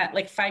could be in that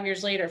like 5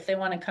 years later if they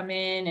want to come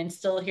in and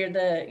still hear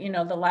the,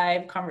 the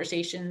live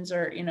conversations,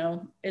 or,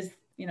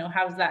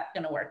 how's that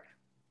going to work?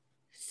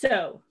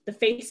 So the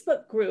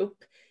Facebook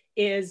group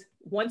is,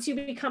 once you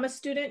become a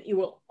student, you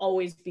will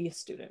always be a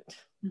student.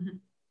 Mm-hmm.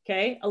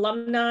 Okay.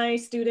 Alumni,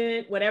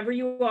 student, whatever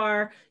you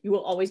are, you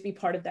will always be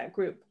part of that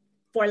group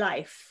for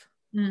life.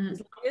 Mm-hmm. As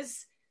long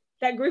as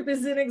that group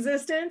is in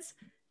existence,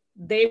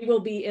 they will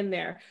be in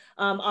there.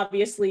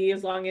 Obviously,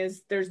 as long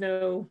as there's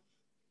no,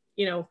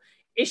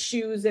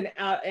 issues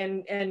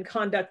and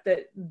conduct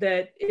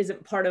that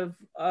isn't part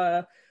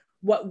of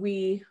what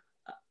we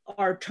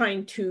are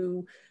trying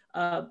to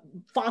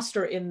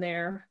foster in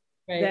there,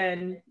 right.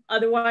 Then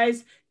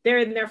otherwise they're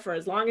in there for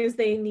as long as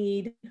they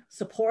need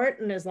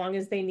support and as long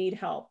as they need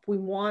help. We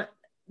want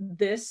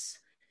this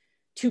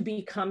to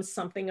become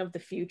something of the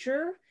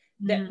future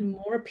that mm-hmm.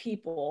 more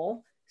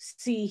people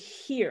see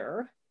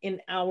here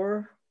in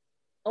our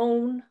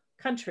own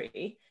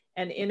country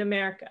and in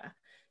America,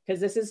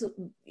 because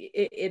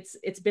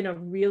it's been a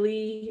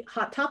really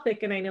hot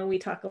topic. And I know we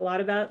talk a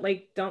lot about,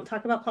 like, don't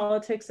talk about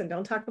politics and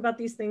don't talk about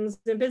these things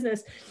in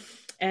business.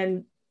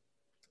 And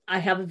I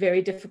have a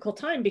very difficult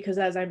time because,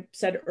 as I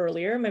said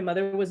earlier, my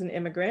mother was an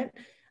immigrant.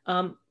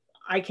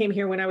 I came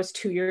here when I was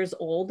 2 years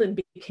old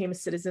and became a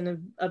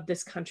citizen of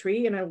this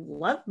country. And I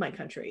love my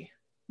country.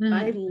 Mm-hmm.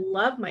 I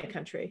love my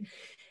country.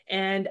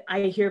 And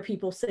I hear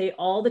people say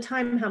all the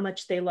time how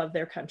much they love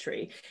their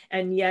country.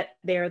 And yet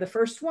they're the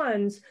first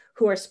ones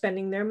who are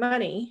spending their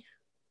money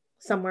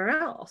somewhere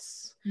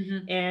else.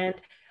 Mm-hmm. And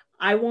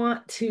I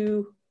want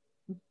to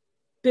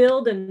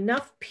build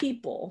enough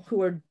people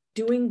who are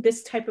doing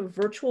this type of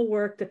virtual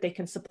work that they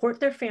can support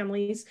their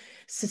families,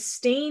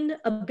 sustain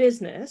a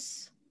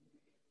business,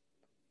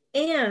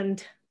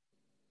 and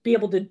be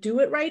able to do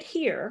it right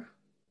here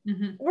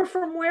mm-hmm. or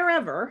from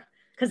wherever.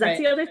 Because that's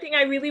right. The other thing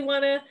I really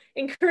want to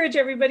encourage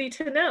everybody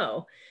to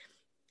know.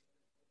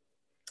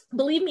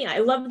 Believe me, I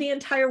love the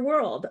entire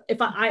world. If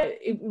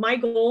my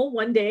goal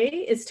one day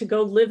is to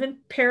go live in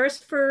Paris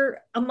for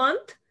a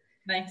month,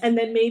 nice. And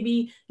then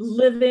maybe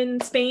live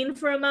in Spain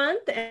for a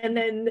month, and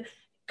then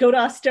go to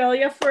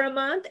Australia for a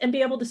month and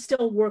be able to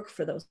still work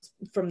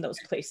from those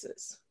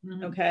places.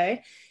 Mm-hmm.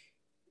 Okay.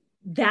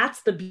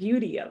 That's the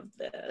beauty of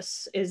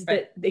this, is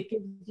right. that it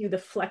gives you the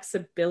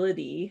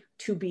flexibility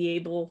to be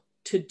able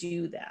to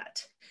do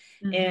that.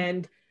 Mm-hmm.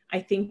 And I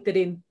think that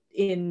in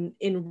in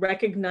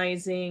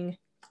recognizing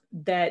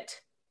that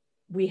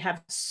we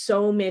have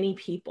so many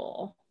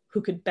people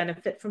who could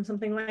benefit from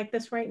something like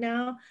this right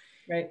now.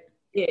 Right.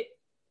 It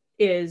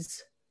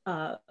is,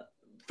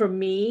 for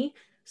me,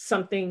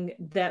 something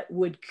that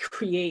would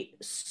create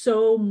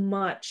so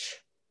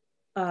much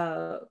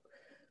of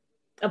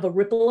a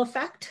ripple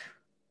effect,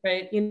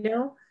 right,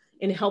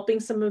 in helping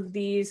some of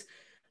these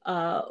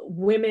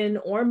women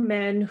or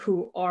men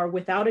who are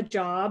without a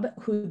job,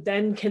 who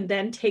then can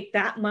then take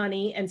that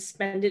money and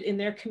spend it in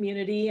their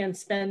community and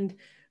spend,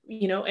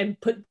 and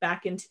put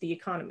back into the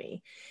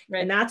economy.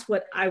 Right. And that's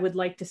what I would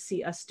like to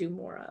see us do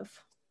more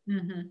of.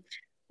 Mm-hmm.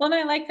 Well, and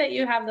I like that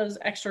you have those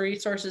extra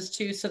resources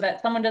too, so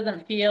that someone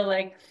doesn't feel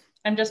like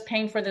I'm just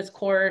paying for this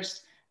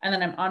course and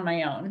then I'm on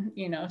my own,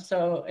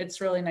 so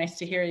it's really nice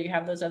to hear you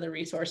have those other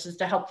resources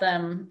to help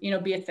them,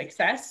 be a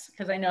success.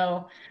 Because I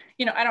know,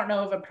 I don't know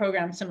of a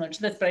program similar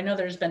to this, but I know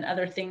there's been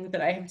other things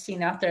that I have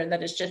seen out there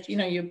that is just,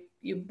 you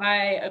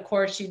buy a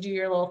course, you do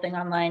your little thing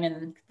online,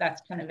 and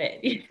that's kind of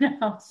it,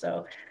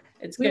 so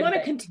it's good. We want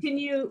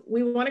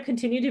to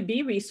continue to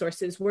be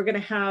resources. We're going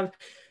to have,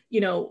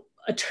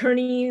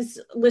 attorneys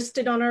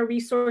listed on our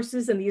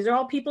resources, and these are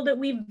all people that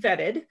we've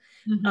vetted.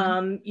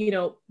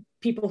 Mm-hmm.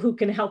 People who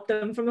can help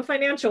them from a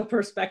financial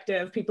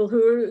perspective, people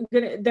who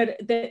are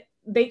that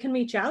they can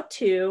reach out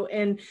to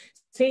and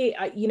say,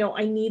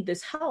 I need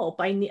this help.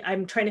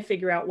 I'm trying to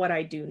figure out what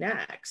I do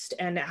next,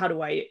 and how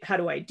do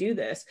I do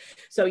this?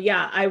 So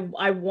yeah,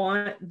 I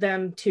want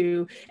them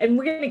to, and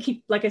we're going to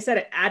keep, like I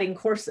said, adding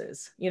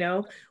courses.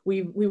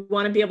 We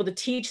want to be able to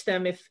teach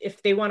them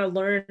if they want to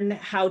learn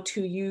how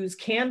to use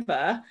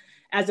Canva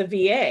as a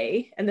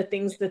VA and the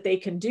things that they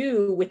can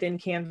do within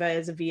Canva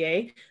as a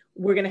VA.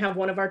 We're going to have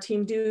one of our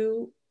team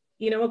do,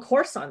 a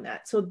course on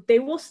that. So they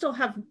will still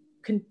have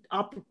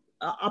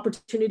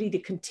opportunity to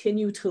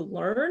continue to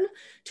learn,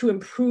 to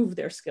improve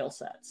their skill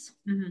sets.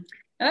 Mm-hmm. And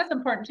that's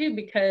important too,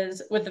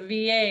 because with the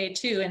VA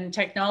too, and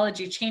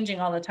technology changing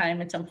all the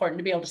time, it's important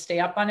to be able to stay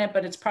up on it,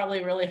 but it's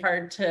probably really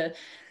hard to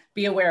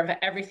be aware of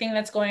everything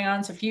that's going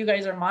on. So if you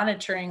guys are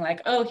monitoring,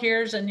 like, oh,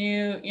 here's a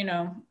new,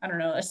 I don't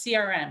know, a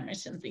CRM or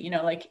something,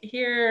 like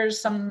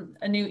here's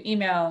a new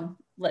email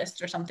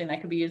list or something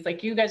that could be used,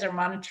 like you guys are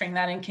monitoring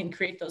that and can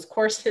create those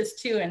courses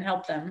too and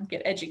help them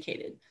get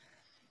educated.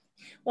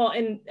 Well,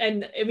 and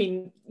I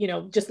mean,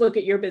 just look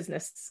at your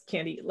business,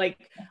 Candy.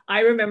 Like, I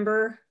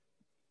remember,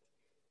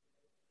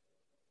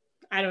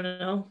 I don't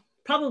know,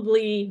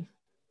 probably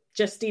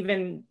just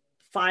even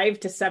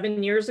 5 to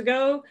 7 years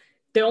ago,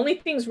 the only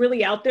things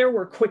really out there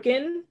were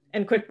Quicken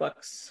and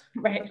QuickBooks.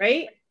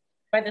 Right?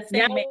 By the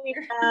same now maker.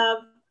 We have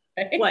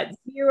what,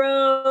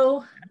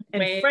 Xero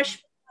and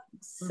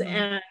FreshBooks, mm-hmm.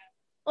 and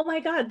oh my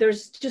God,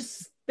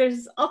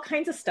 there's all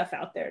kinds of stuff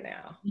out there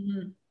now.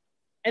 Mm-hmm.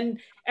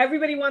 And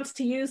everybody wants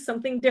to use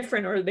something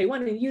different, or they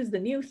want to use the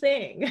new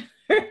thing,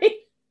 right?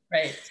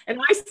 Right. And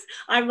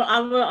I'm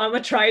a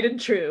tried and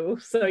true,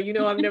 so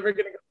I'm never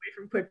going to go away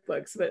from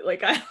QuickBooks. But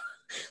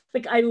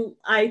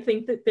I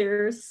think that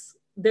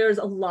there's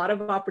a lot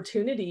of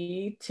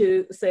opportunity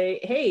to say,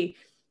 hey,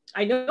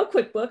 I know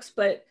QuickBooks,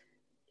 but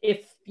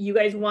if you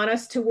guys want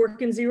us to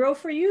work in Xero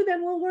for you,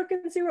 then we'll work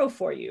in Xero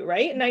for you,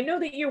 right? And I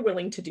know that you're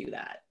willing to do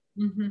that.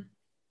 Mm-hmm.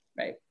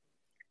 Right.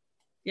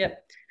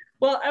 Yep.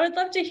 Well, I would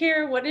love to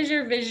hear, what is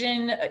your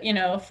vision,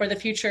 for the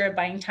future of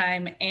Buying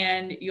Time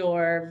and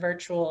your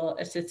virtual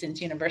assistance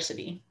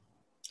university?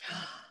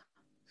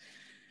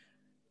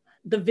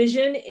 The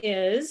vision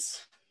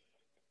is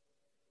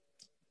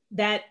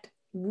that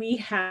we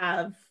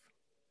have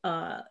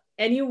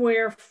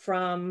anywhere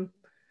from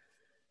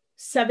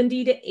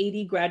 70 to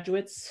 80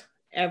 graduates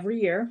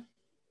every year.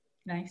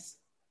 Nice.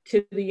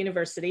 To the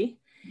university,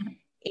 mm-hmm.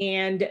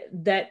 and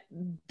that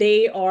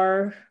they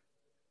are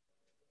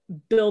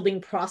building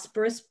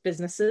prosperous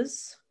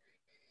businesses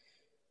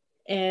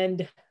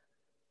and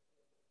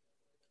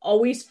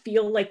always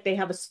feel like they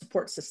have a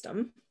support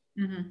system.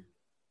 Mm-hmm.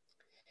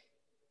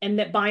 And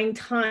that Buying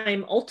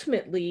Time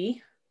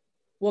ultimately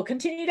will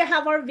continue to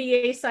have our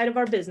VA side of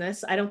our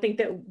business. I don't think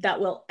that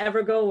will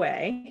ever go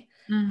away.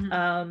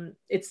 Mm-hmm.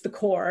 It's the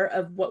core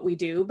of what we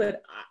do,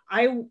 but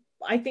I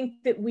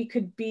think that we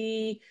could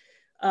be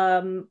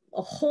a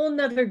whole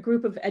nother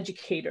group of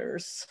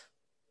educators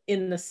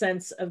in the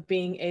sense of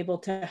being able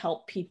to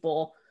help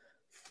people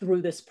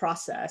through this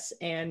process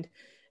and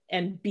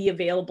be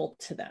available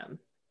to them,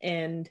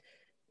 and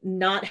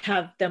not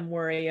have them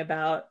worry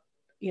about,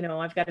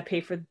 I've got to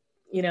pay for,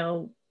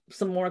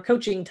 some more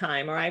coaching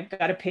time, or I've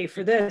got to pay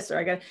for this,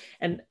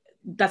 and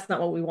that's not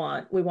what we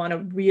want. We want to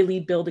really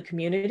build a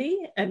community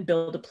and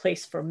build a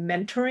place for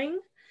mentoring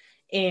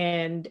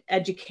and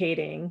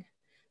educating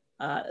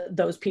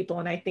those people.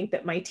 And I think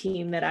that my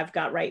team that I've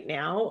got right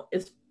now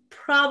is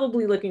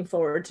probably looking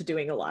forward to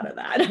doing a lot of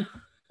that.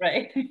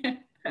 Right.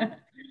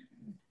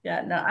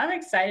 Yeah, no, I'm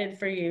excited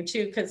for you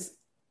too, because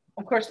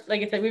of course,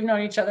 like I said, we've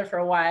known each other for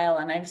a while,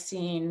 and I've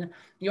seen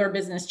your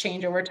business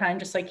change over time,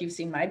 just like you've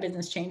seen my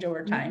business change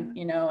over time,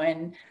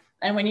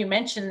 and when you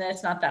mentioned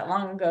this not that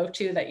long ago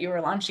too, that you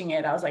were launching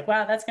it, I was like,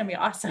 wow, that's going to be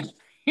awesome.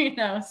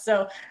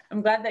 So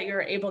I'm glad that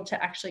you're able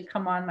to actually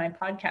come on my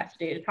podcast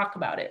today to talk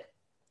about it.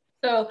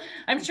 So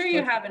I'm sure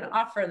you have an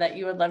offer that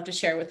you would love to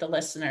share with the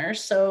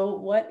listeners. So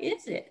what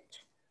is it?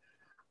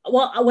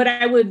 Well, what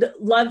I would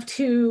love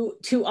to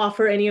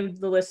offer any of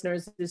the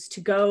listeners is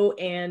to go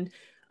and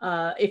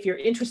if you're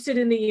interested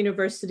in the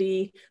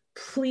university,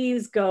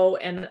 please go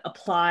and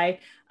apply.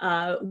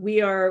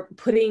 We are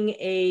putting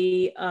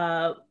a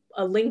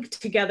link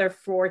together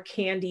for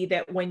Candy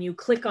that when you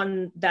click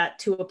on that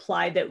to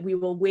apply, that we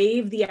will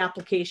waive the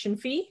application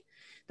fee.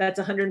 That's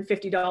a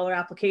 $150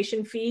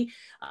 application fee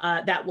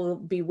that will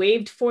be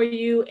waived for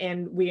you.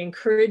 And we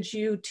encourage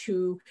you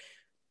to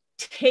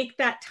take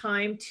that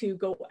time to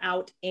go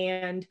out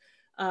and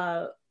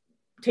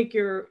take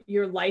your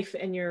life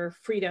and your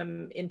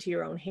freedom into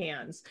your own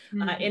hands.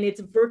 Mm-hmm. And it's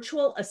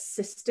Virtual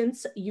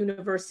Assistance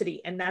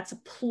University, and that's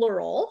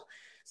plural.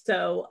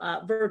 So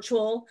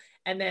virtual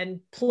and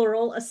then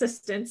plural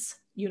assistance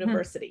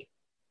university.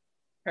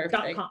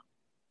 Perfect.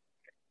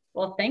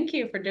 Well, thank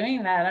you for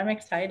doing that. I'm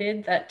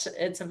excited that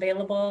it's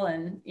available,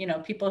 and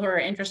people who are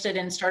interested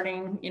in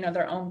starting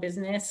their own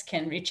business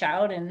can reach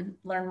out and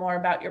learn more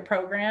about your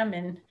program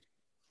and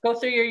go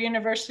through your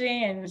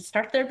university and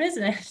start their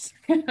business.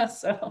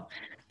 So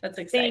that's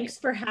exciting. Thanks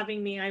for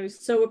having me. I was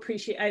so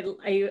appreciate. I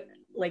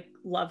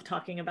love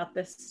talking about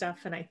this stuff,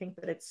 and I think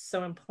that it's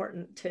so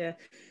important to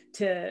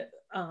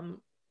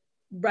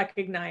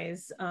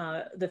recognize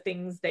the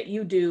things that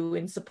you do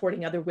in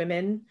supporting other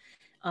women.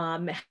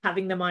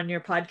 Having them on your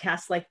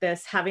podcast like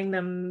this, having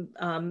them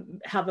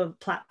have a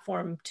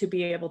platform to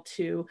be able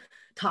to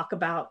talk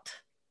about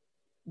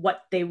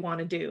what they want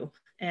to do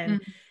and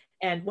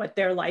what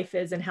their life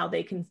is and how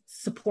they can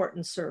support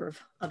and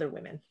serve other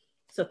women.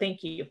 So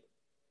thank you.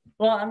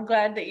 Well, I'm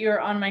glad that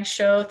you're on my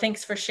show.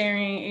 Thanks for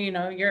sharing,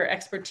 your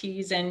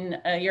expertise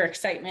and your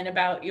excitement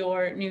about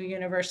your new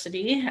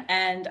university.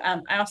 And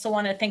I also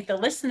want to thank the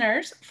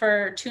listeners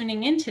for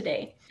tuning in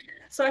today.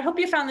 So I hope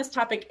you found this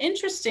topic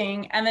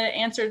interesting and that it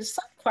answered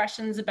some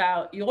questions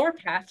about your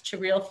path to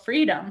real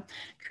freedom,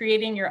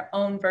 creating your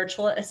own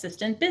virtual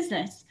assistant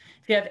business.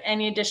 If you have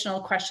any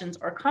additional questions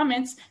or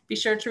comments, be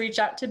sure to reach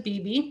out to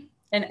BB.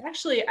 And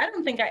actually, I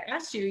don't think I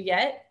asked you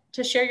yet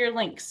to share your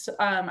links.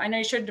 I know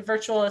you shared the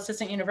Virtual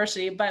Assistant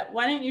University, but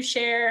why don't you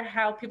share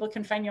how people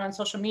can find you on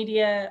social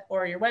media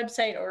or your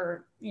website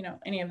or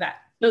any of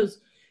that? Those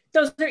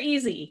are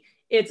easy.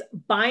 It's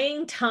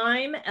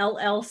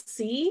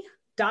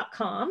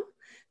buyingtimellc.com.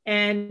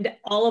 And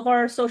all of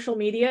our social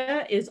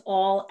media is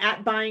all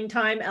at Buying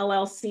Time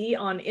LLC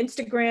on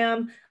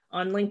Instagram,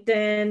 on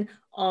LinkedIn,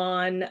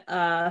 on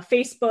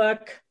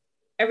Facebook,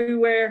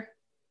 everywhere.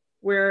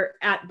 We're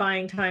at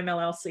Buying Time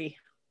LLC.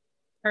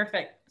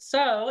 Perfect.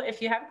 So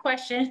if you have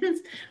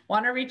questions,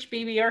 want to reach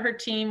BB or her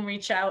team,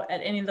 reach out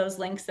at any of those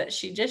links that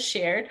she just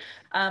shared.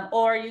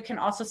 Or you can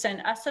also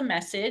send us a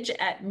message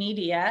at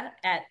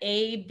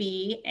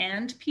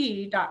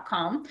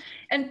media@abandp.com.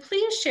 And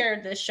please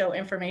share this show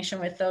information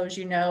with those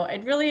you know.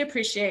 I'd really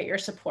appreciate your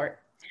support.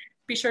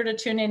 Be sure to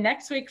tune in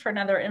next week for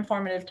another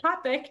informative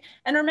topic.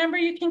 And remember,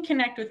 you can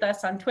connect with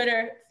us on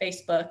Twitter,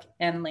 Facebook,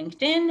 and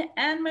LinkedIn.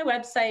 And my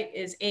website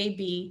is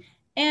abandp.com.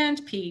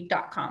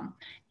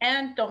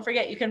 And don't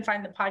forget, you can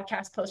find the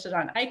podcast posted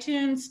on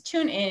iTunes,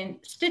 TuneIn,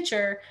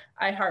 Stitcher,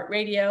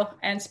 iHeartRadio,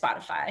 and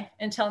Spotify.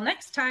 Until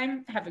next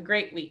time, have a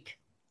great week.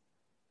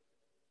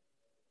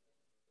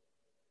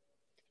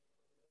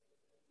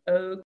 Okay.